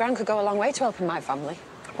 That 20 grand could go a long way to helping my family.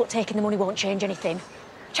 But taking the money won't change anything.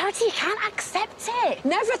 Charity, you can't accept it.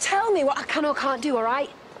 Never tell me what I can or can't do, all right?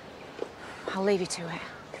 I'll leave you to it.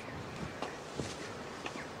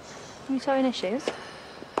 Are you sewing her shoes?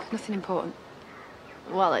 Nothing important.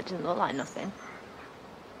 Well, it doesn't look like nothing.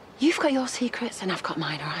 You've got your secrets and I've got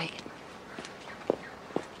mine, all right?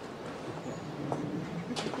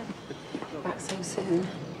 Back so soon.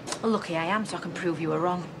 Well, lucky I am, so I can prove you were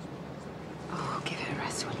wrong. Oh, give it a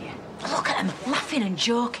rest, will you? Look at them, laughing and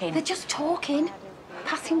joking. They're just talking.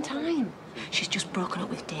 Passing time. She's just broken up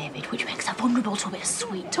with David, which makes her vulnerable to a bit of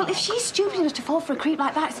sweet talk. Well, if she's stupid enough to fall for a creep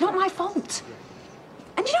like that, it's not my fault.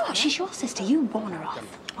 And you know what? She's your sister. You warn her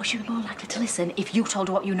off. Or she'd be more likely to listen if you told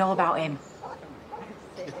her what you know about him.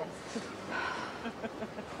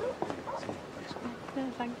 No,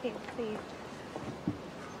 thank you, please.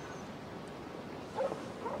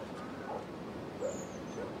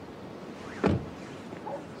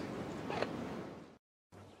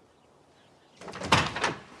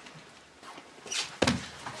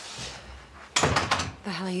 The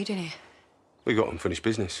hell are you doing here? We got unfinished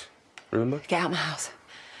business, remember? Get out of my house.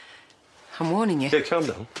 I'm warning you. Yeah, calm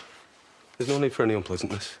down. There's no need for any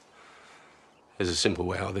unpleasantness. There's a simple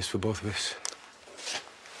way out of this for both of us.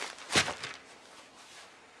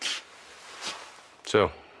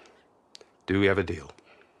 So, do we have a deal?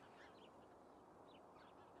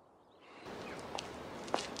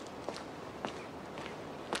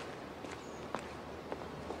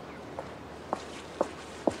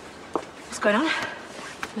 What's going on?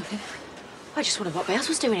 Nothing. I just wondered what Bales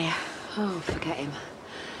was doing here. Oh, forget him.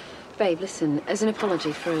 Babe, listen, as an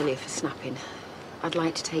apology for earlier for snapping, I'd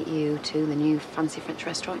like to take you to the new fancy French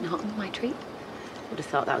restaurant in Houghton, my treat. Would have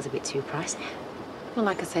thought that was a bit too pricey. Well,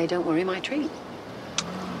 like I say, don't worry, my treat.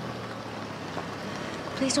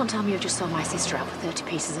 Please don't tell me you've just sold my sister out for 30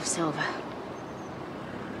 pieces of silver.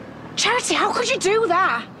 Charity, how could you do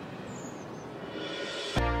that?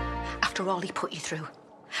 After all he put you through.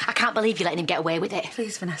 I can't believe you're letting him get away with it.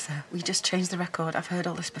 Please, Vanessa, we just changed the record. I've heard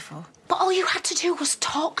all this before. But all you had to do was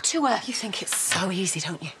talk to her. You think it's so easy,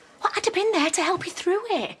 don't you? Well, I'd have been there to help you through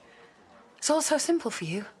it. It's all so simple for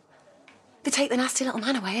you. They take the nasty little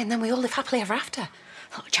man away and then we all live happily ever after.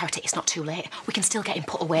 Look, Charity, it's not too late. We can still get him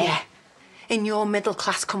put away. Yeah. In your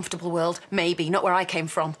middle-class, comfortable world, maybe, not where I came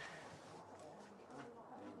from.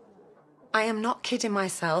 I am not kidding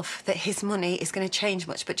myself that his money is going to change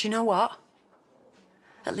much, but you know what?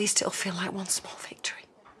 At least it'll feel like one small victory.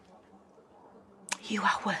 You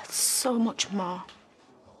are worth so much more.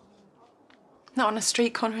 Not on a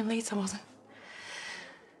street corner in Leeds, I wasn't.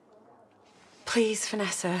 Please,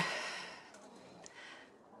 Vanessa,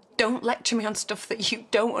 don't lecture me on stuff that you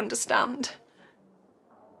don't understand.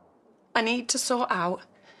 I need to sort out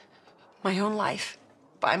my own life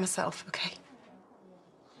by myself, okay?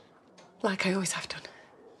 Like I always have done.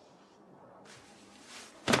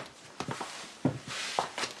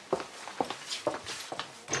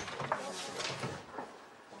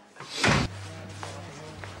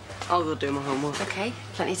 I'll go do my homework. Okay,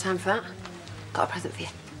 plenty of time for that. Got a present for you.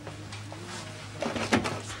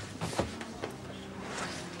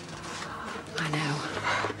 I know.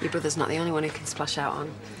 Your brother's not the only one who can splash out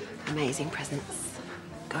on amazing presents.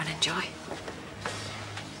 Go and enjoy.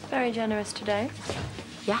 Very generous today.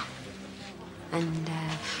 Yeah. And,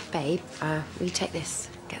 babe, will you take this?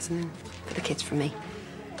 Get something for the kids from me.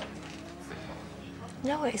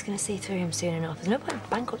 No way he's going to see through him soon enough. There's no point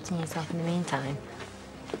bankrupting yourself in the meantime.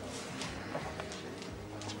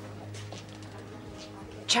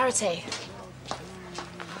 Charity.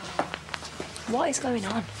 What is going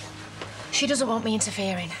on? She doesn't want me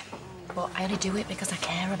interfering, but I only do it because I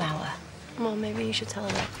care about her. Well, maybe you should tell her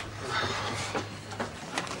that.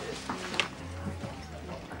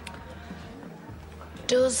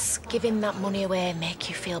 Does giving that money away make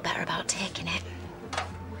you feel better about taking it?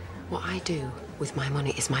 What I do with my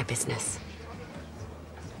money is my business.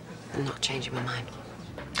 I'm not changing my mind.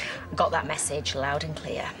 Got that message loud and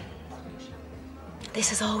clear. This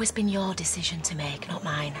has always been your decision to make, not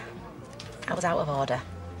mine. I was out of order.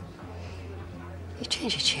 You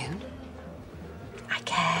change your tune. I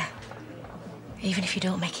care. Even if you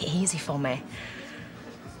don't make it easy for me.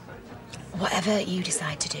 Whatever you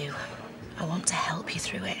decide to do, I want to help you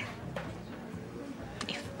through it.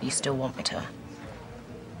 If you still want me to.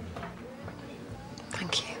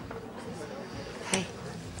 Thank you. Hey,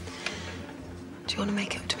 do you want to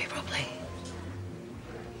make it up to me properly?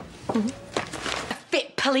 A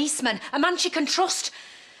fit policeman, a man she can trust.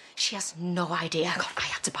 She has no idea. God, I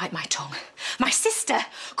had to bite my tongue. My sister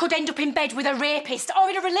could end up in bed with a rapist or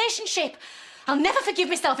in a relationship. I'll never forgive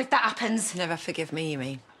myself if that happens. Never forgive me, you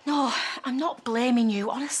mean? No, I'm not blaming you,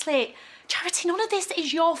 honestly. Charity, none of this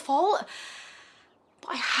is your fault.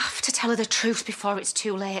 But I have to tell her the truth before it's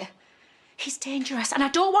too late. He's dangerous, and I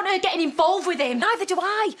don't want her getting involved with him. Neither do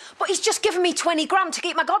I. But he's just given me 20 grand to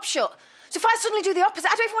keep my gob shut. So if I suddenly do the opposite,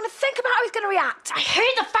 I don't even want to think about how he's going to react. I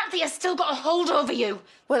hate the fact that he's still got a hold over you.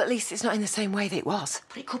 Well, at least it's not in the same way that it was.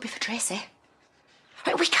 But it could be for Tracy.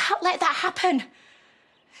 Right, we can't let that happen.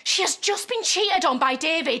 She has just been cheated on by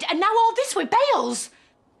David, and now all this with Bales.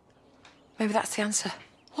 Maybe that's the answer.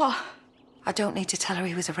 What? I don't need to tell her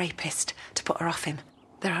he was a rapist to put her off him.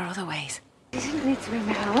 There are other ways. You didn't need to ring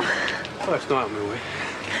me home. Oh, it's not out of my way.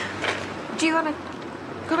 Do you want to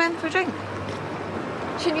come in for a drink?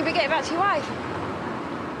 Shouldn't you be getting back to your wife?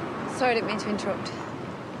 Sorry, I didn't mean to interrupt.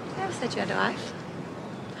 I never said you had a wife.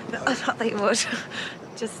 No, not that you would.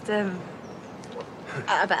 Just,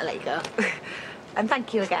 I better let you go. And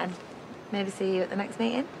thank you again. Maybe see you at the next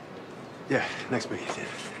meeting? Yeah, next meeting.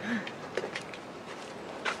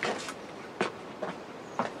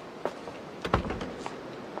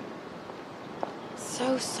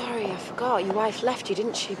 So sorry, I forgot. Your wife left you,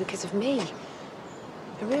 didn't she, because of me?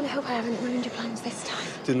 I really hope I haven't ruined your plans this time.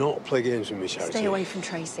 Do not play games with me, Charity. Stay away from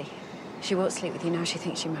Tracy. She won't sleep with you now she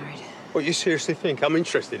thinks you're married. What, you seriously think I'm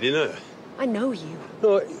interested in her? I know you.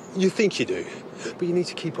 No, you think you do, but you need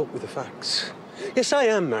to keep up with the facts. Yes, I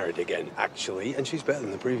am married again, actually, and she's better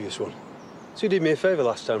than the previous one. So you did me a favour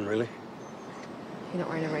last time, really. You're not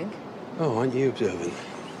wearing a ring? Oh, aren't you observant?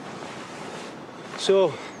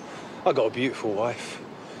 So, I got a beautiful wife,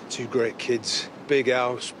 2 great kids, big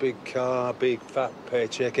house, big car, big fat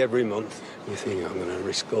paycheck every month. You think I'm going to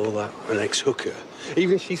risk all that for an ex-hooker,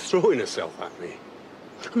 even if she's throwing herself at me?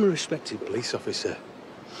 I'm a respected police officer.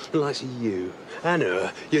 And like you and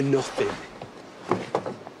her, you're nothing.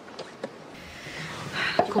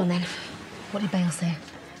 Go on then. What did Bale say?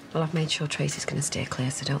 Well, I've made sure Tracy's going to stay clear,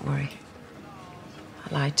 so don't worry.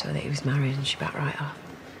 I lied to her that he was married and she backed right off.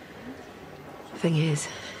 The thing is,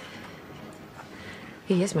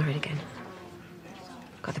 he is married again.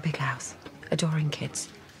 Got the big house, adoring kids.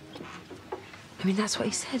 I mean, that's what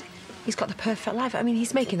he said. He's got the perfect life. I mean,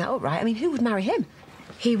 he's making that up, right? I mean, who would marry him?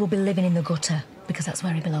 He will be living in the gutter, because that's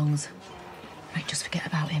where he belongs. Right, just forget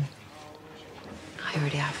about him. I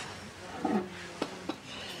already have.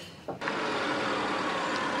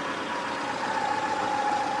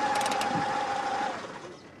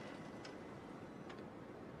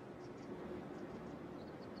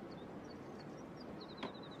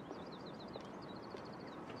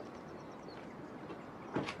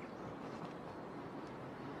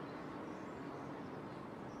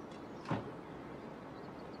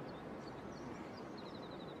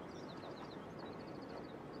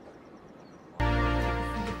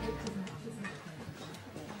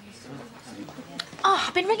 Oh,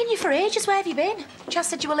 I've been ringing you for ages. Where have you been? Chas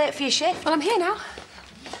said you were late for your shift. Well, I'm here now.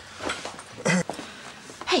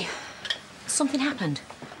 Hey, something happened.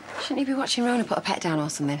 Shouldn't you be watching Rona put a pet down or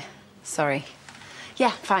something? Sorry.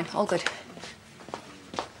 Yeah, fine, all good.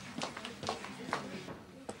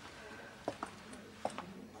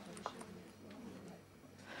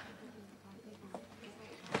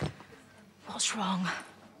 What's wrong?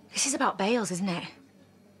 This is about Bales, isn't it?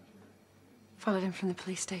 Followed him from the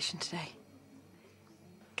police station today.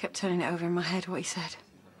 Kept turning it over in my head what he said.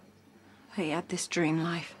 That he had this dream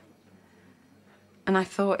life. And I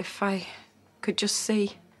thought if I could just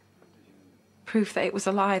see proof that it was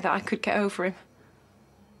a lie, that I could get over him.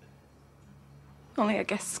 Only I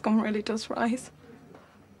guess scum really does rise.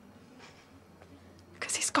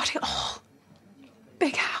 Because he's got it all.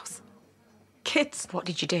 Big house. Kids. What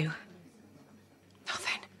did you do?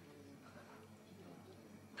 Nothing.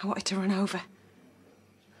 I wanted to run over.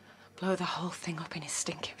 Blow the whole thing up in his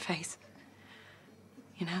stinking face.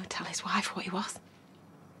 You know, tell his wife what he was.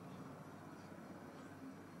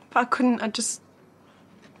 But I couldn't. I just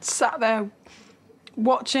sat there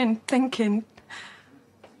watching, thinking,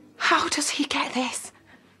 how does he get this?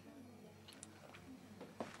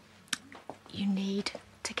 You need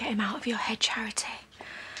to get him out of your head, Charity.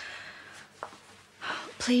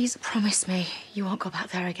 Please promise me you won't go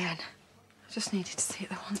back there again. I just needed to see it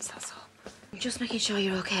there once, that's all. I'm just making sure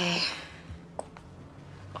you're okay.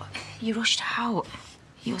 You rushed out.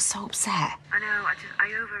 You were so upset. I know, I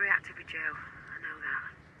overreacted with Joe. I know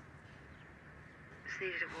that. Just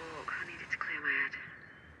needed a walk. I needed to clear my head.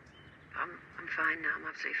 But I'm fine now. I'm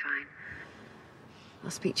absolutely fine.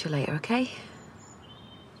 I'll speak to you later, okay?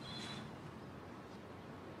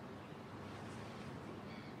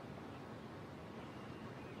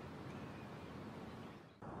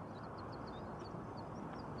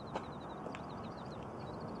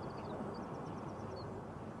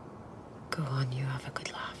 Go on, you have a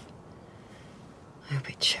good laugh. I hope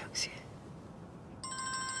it chokes you.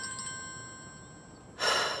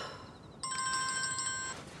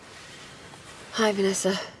 Hi,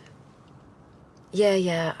 Vanessa.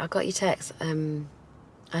 Yeah, I got your text. I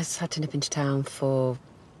just had to nip into town for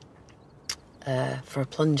a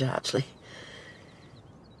plunger, actually.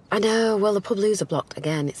 I know, well, the pub loos are blocked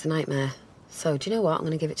again. It's a nightmare. So, do you know what? I'm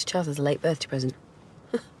going to give it to Chaz as a late birthday present.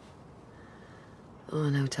 Oh,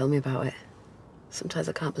 no, tell me about it. Sometimes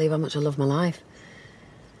I can't believe how much I love my life.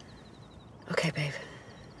 Okay, babe.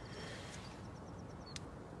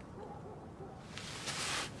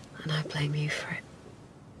 And I blame you for it.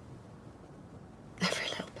 Every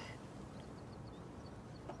little bit.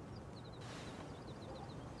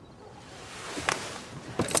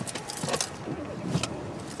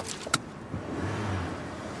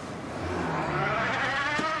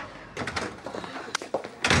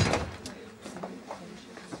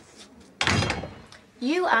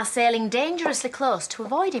 You are sailing dangerously close to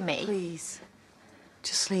avoiding me. Please.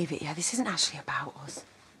 Just leave it, yeah? This isn't actually about us.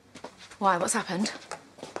 Why, what's happened?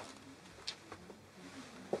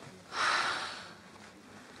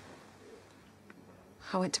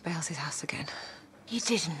 I went to Bales's house again. You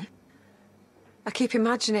didn't? I keep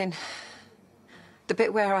imagining the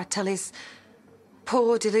bit where I tell his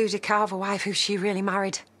poor, deluded Carver wife who she really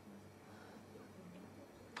married.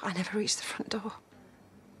 But I never reached the front door.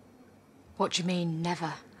 What do you mean,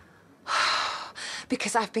 never?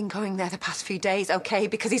 Because I've been going there the past few days, OK?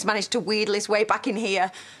 Because he's managed to wheedle his way back in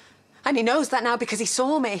here. And he knows that now because he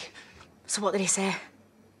saw me. So what did he say?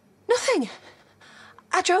 Nothing.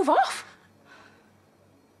 I drove off.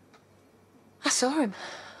 I saw him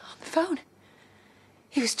on the phone.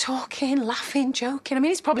 He was talking, laughing, joking. I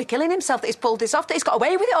mean, he's probably killing himself that he's pulled this off, that he's got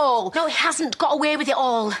away with it all. No, he hasn't got away with it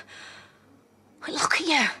all. But look at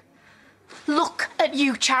you. Look at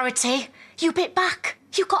you, Charity. You bit back.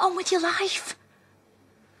 You got on with your life.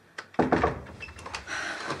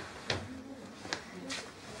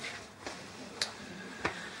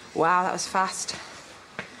 Wow, that was fast.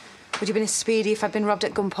 Would you have been as speedy if I'd been robbed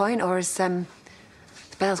at gunpoint, or has the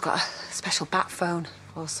Bale's got a special bat phone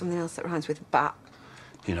or something else that rhymes with bat?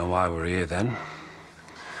 You know why we're here then?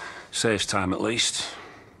 Saves time at least.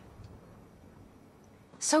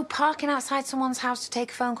 So parking outside someone's house to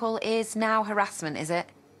take a phone call is now harassment, is it?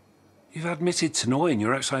 You've admitted to knowing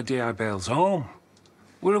you're outside D.I. Bale's home.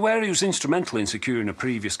 We're aware he was instrumental in securing a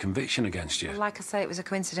previous conviction against you. Well, like I say, it was a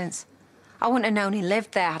coincidence. I wouldn't have known he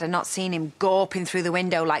lived there had I not seen him gawping through the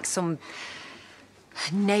window like some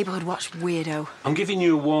neighbourhood watch weirdo. I'm giving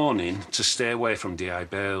you a warning to stay away from D.I.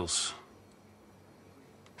 Bale's.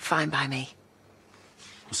 Fine by me.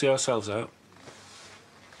 We'll see ourselves out.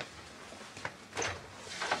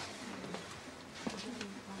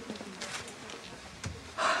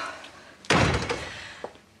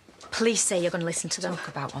 Police say you're going to listen to them. Talk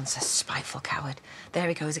about once a spiteful coward. There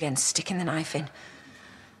he goes again, sticking the knife in.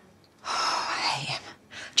 Oh, I hate him.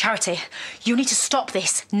 Charity, you need to stop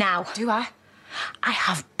this now. Do I? I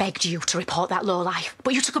have begged you to report that lowlife,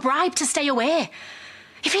 but you took a bribe to stay away.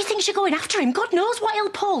 If he thinks you're going after him, God knows what he'll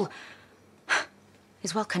pull.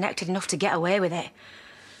 He's well connected enough to get away with it.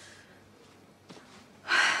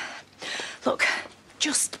 Look,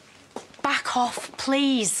 just back off,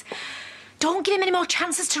 please. Don't give him any more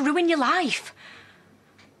chances to ruin your life.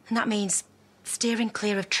 And that means steering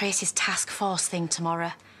clear of Tracy's task force thing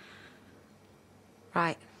tomorrow.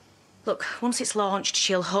 Right. Look, once it's launched,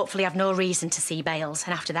 she'll hopefully have no reason to see bails.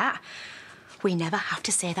 And after that, we never have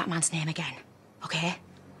to say that man's name again, OK?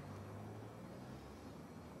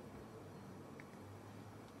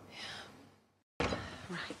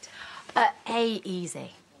 Right.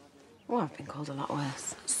 Easy. Well, I've been called a lot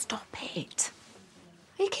worse. Stop it.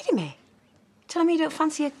 Are you kidding me? Telling me you don't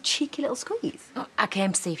fancy a cheeky little squeeze? Oh, I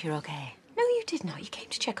came to see if you're OK. No, you did not. You came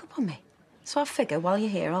to check up on me. So I figure while you're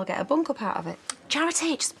here, I'll get a bunk up out of it.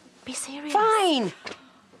 Charity, just be serious. Fine!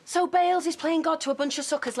 So Bales is playing God to a bunch of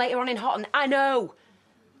suckers later on in Houghton. I know!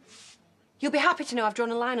 You'll be happy to know I've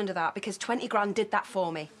drawn a line under that because 20 grand did that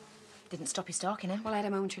for me. Didn't stop you stalking him. Well, I had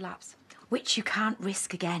a momentary lapse. Which you can't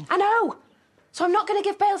risk again. I know! So I'm not going to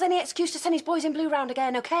give Bales any excuse to send his boys in blue round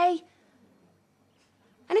again, OK?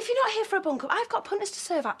 And if you're not here for a bunk up, I've got punters to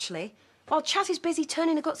serve, actually, while Chaz is busy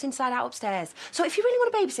turning her guts inside out upstairs. So if you really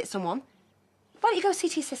want to babysit someone, why don't you go see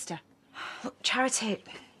to your sister? Look, Charity,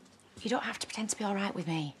 you don't have to pretend to be all right with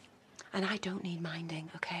me. And I don't need minding,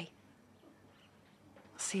 OK?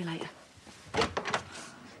 I'll see you later.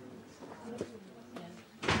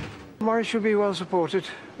 Morris should be well supported.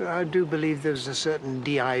 I do believe there's a certain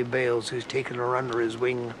D.I. Bales who's taken her under his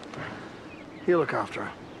wing. He'll look after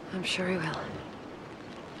her. I'm sure he will.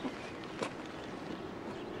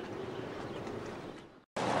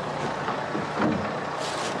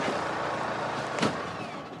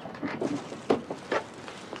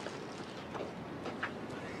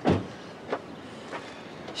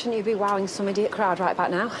 Shouldn't you be wowing some idiot crowd right back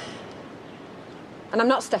now? And I'm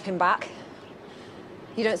not stepping back.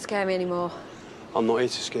 You don't scare me anymore. I'm not here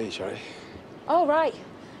to scare you, Charlie. Oh, right.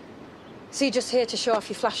 So you're just here to show off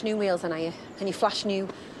your flash new wheels, then, are you? And your flash new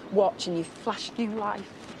watch and your flash new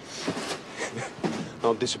life.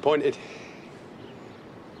 I'm disappointed.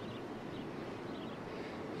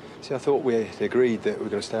 See, I thought we had agreed that we were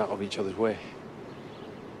going to stay out of each other's way.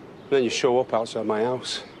 And then you show up outside my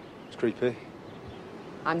house. It's creepy.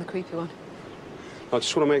 I'm the creepy one. I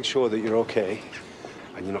just want to make sure that you're okay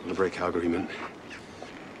and you're not going to break our agreement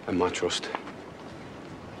and my trust.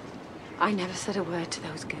 I never said a word to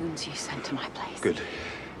those goons you sent to my place. Good.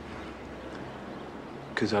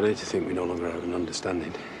 Because I'd hate to think we no longer have an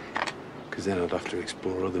understanding. Because then I'd have to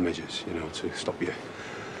explore other measures, you know, to stop your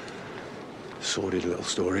sordid little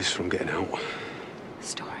stories from getting out.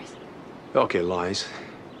 Stories? Okay, lies.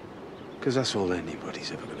 Because that's all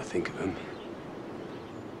anybody's ever going to think of them.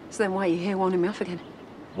 So then why are you here warning me off again?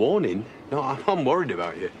 Warning? No, I'm worried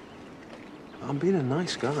about you. I'm being a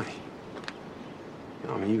nice guy.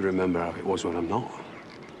 I mean, you remember how it was when I'm not.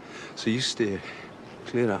 So you steer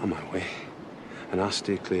clear out of my way, and I'll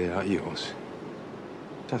steer clear out of yours.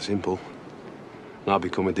 That's simple. And I'll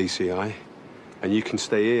become a DCI, and you can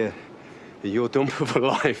stay here in your dump of a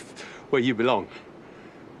life where you belong.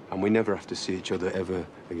 And we never have to see each other ever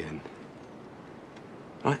again.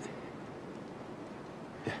 Right?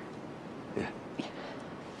 Yeah. Yeah.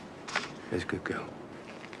 There's a good girl.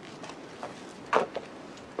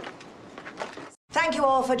 Thank you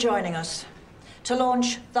all for joining us to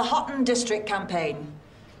launch the Houghton District campaign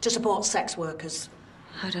to support sex workers.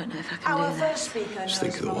 I don't know if I can Our do that. first speaker knows Just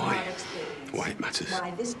think of the from why. hard experience Why it matters.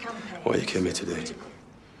 why this campaign Why you came here today.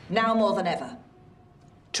 now more than ever.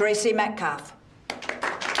 Tracy Metcalf.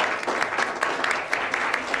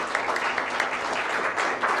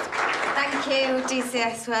 Thank you,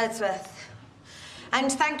 DCS Wordsworth.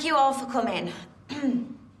 And thank you all for coming.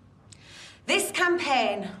 This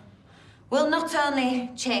campaign will not only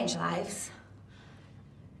change lives,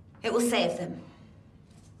 it will save them.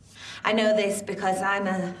 I know this because I'm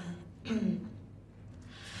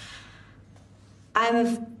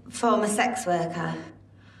a former sex worker.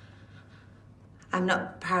 I'm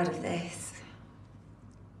not proud of this.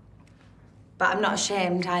 But I'm not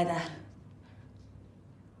ashamed either.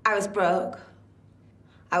 I was broke.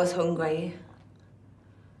 I was hungry.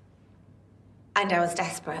 And I was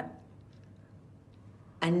desperate.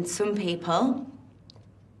 And some people,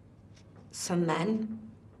 some men,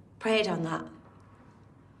 preyed on that.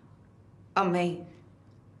 On me.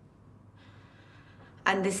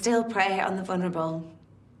 And they still prey on the vulnerable.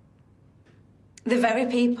 The very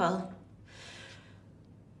people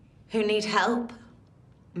who need help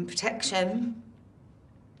and protection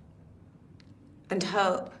and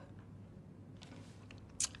hope.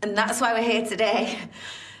 And that's why we're here today.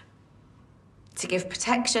 To give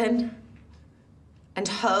protection and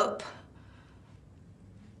hope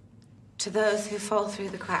to those who fall through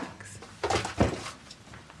the cracks.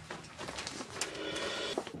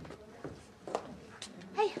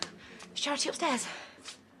 Hey, is Charity upstairs?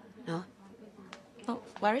 No. Oh,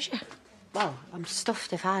 where is she? Well, I'm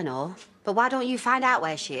stuffed if I know. But why don't you find out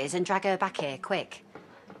where she is and drag her back here, quick?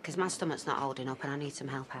 because my stomach's not holding up and I need some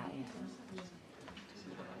help out here.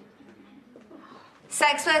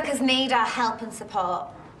 Sex workers need our help and support.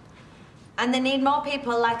 And they need more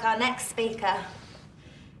people like our next speaker,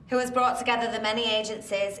 who has brought together the many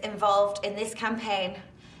agencies involved in this campaign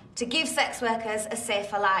to give sex workers a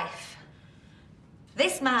safer life.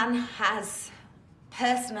 This man has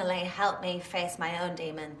personally helped me face my own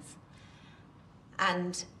demons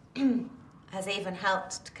and has even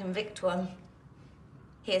helped to convict one.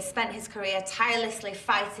 He has spent his career tirelessly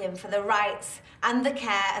fighting for the rights and the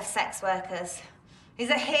care of sex workers. He's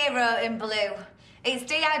a hero in blue. It's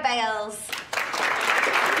D.I. Bales.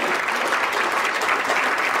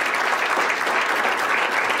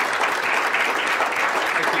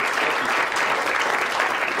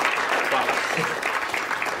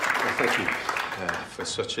 Thank you for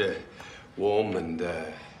such a warm and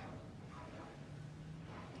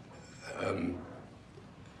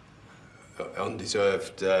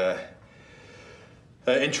undeserved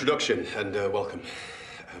introduction and welcome.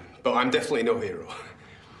 But I'm definitely no hero.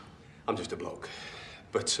 I'm just a bloke.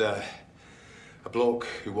 But a bloke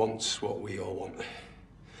who wants what we all want.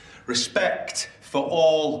 Respect for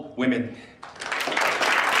all women.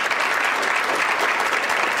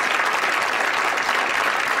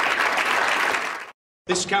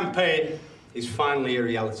 This campaign is finally a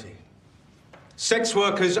reality. Sex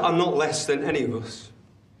workers are not less than any of us.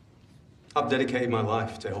 I've dedicated my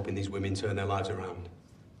life to helping these women turn their lives around.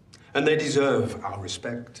 And they deserve our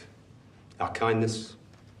respect, our kindness,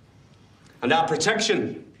 and our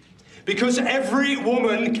protection. Because every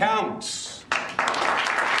woman counts.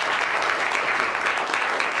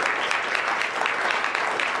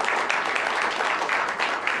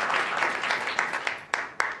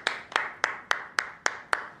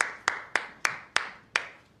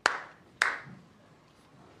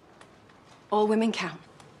 All women count.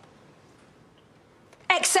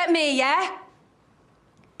 Except me, yeah?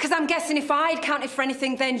 Because I'm guessing if I'd counted for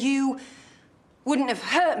anything, then you wouldn't have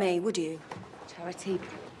hurt me, would you?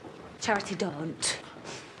 Charity, don't.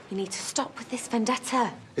 You need to stop with this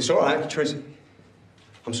vendetta. It's all right, Tracy.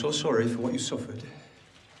 I'm so sorry for what you suffered.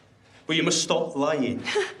 But you must stop lying.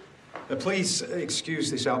 Please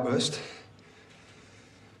excuse this outburst.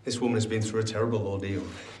 This woman has been through a terrible ordeal.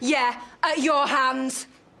 Yeah, at your hands.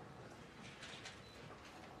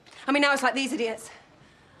 I mean, now it's like these idiots.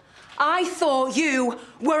 I thought you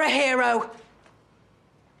were a hero.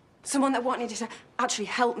 Someone that wanted to actually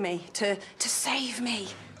help me, to save me.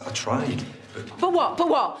 I tried, But what?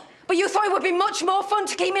 But you thought it would be much more fun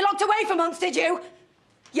to keep me locked away for months, did you?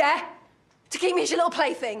 Yeah? To keep me as your little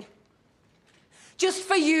plaything? Just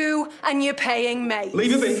for you and your paying mates.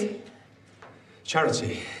 Leave it be.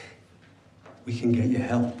 Charity, we can get you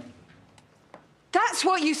help. That's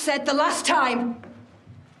what you said the last time.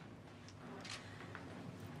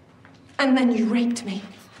 And then you raped me,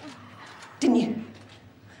 didn't you?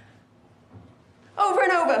 Over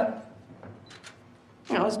and over.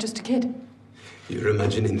 I was just a kid. You're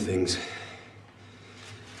imagining things.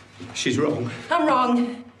 She's wrong. I'm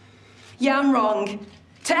wrong. Yeah, I'm wrong.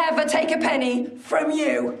 To ever take a penny from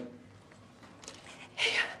you.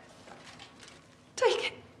 Here.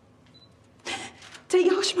 Take it. Take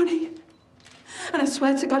your hush money. And I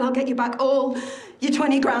swear to God I'll get you back all your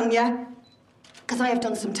 20 grand, yeah? Because I have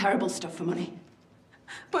done some terrible stuff for money.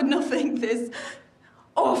 But nothing this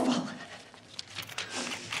awful.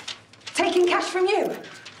 Taking cash from you,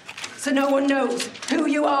 so no one knows who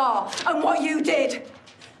you are and what you did.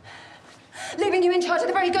 Leaving you in charge of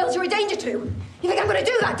the very girls you're a danger to. You think I'm going to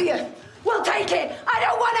do that, do you? Well, take it. I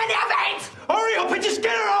don't want any of it. Hurry up and just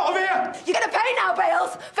get her out of here. You're going to pay now,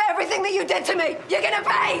 Bales, for everything that you did to me. You're going to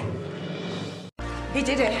pay. He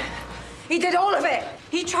did it. He did all of it.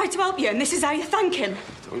 He tried to help you, and this is how you thank him.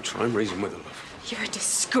 Don't try and reason with her, love. You're a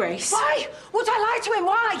disgrace. Why would I lie to him?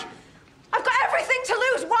 Why? I've got everything to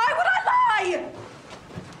lose. Why would I lie?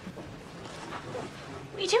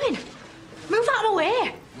 What are you doing? Move out of my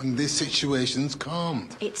way. When this situation's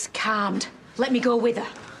calmed. It's calmed. Let me go with her.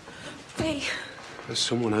 Hey. Has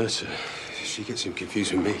someone hurt her? She gets him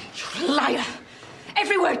confused with me. Liar.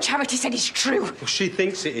 Every word Charity said is true. Well, she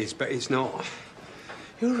thinks it is, but it's not.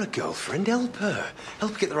 You're a girlfriend. Help her.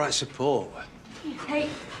 Help her get the right support. Hey.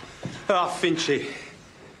 Ah, Finchy.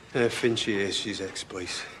 Finchy is. She's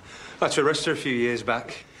ex-police. I had to arrest her a few years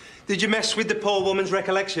back. Did you mess with the poor woman's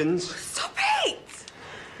recollections? Stop it!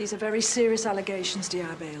 These are very serious allegations,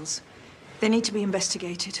 D.I. Bales. They need to be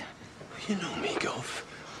investigated. You know me, Gov.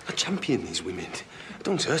 I champion these women. I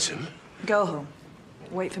don't hurt them. Go home.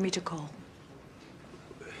 Wait for me to call.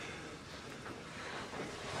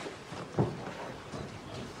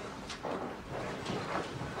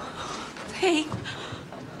 Hey.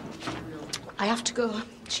 have to go.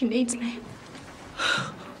 She needs me.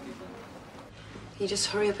 Can you just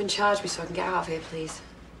hurry up and charge me so I can get out of here, please?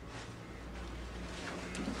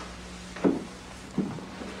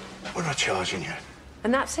 We're not charging you.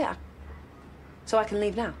 And that's it? So I can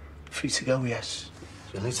leave now? Free to go, yes.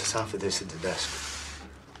 You'll need to sign for this at the desk.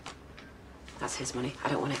 That's his money. I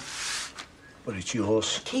don't want it. But it's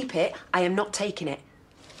yours. Keep it. I am not taking it.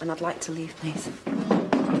 And I'd like to leave, please.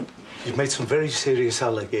 You've made some very serious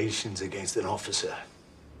allegations against an officer.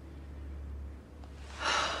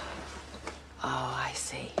 Oh, I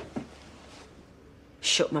see.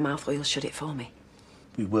 Shut my mouth or you'll shut it for me.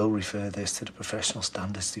 We will refer this to the Professional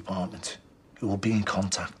Standards Department, who will be in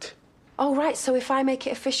contact. Oh, right, so if I make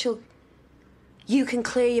it official, you can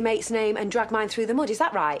clear your mate's name and drag mine through the mud, is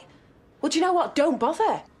that right? Well, do you know what? Don't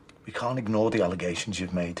bother. We can't ignore the allegations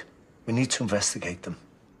you've made. We need to investigate them.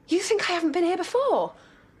 You think I haven't been here before?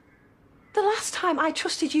 The last time I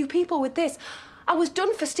trusted you people with this, I was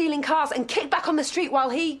done for stealing cars and kicked back on the street while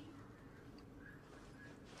he...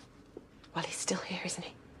 Well, he's still here, isn't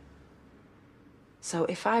he? So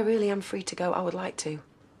if I really am free to go, I would like to.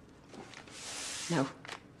 No.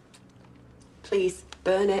 Please,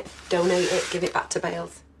 burn it, donate it, give it back to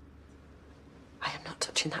Bales. I am not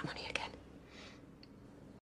touching that money again.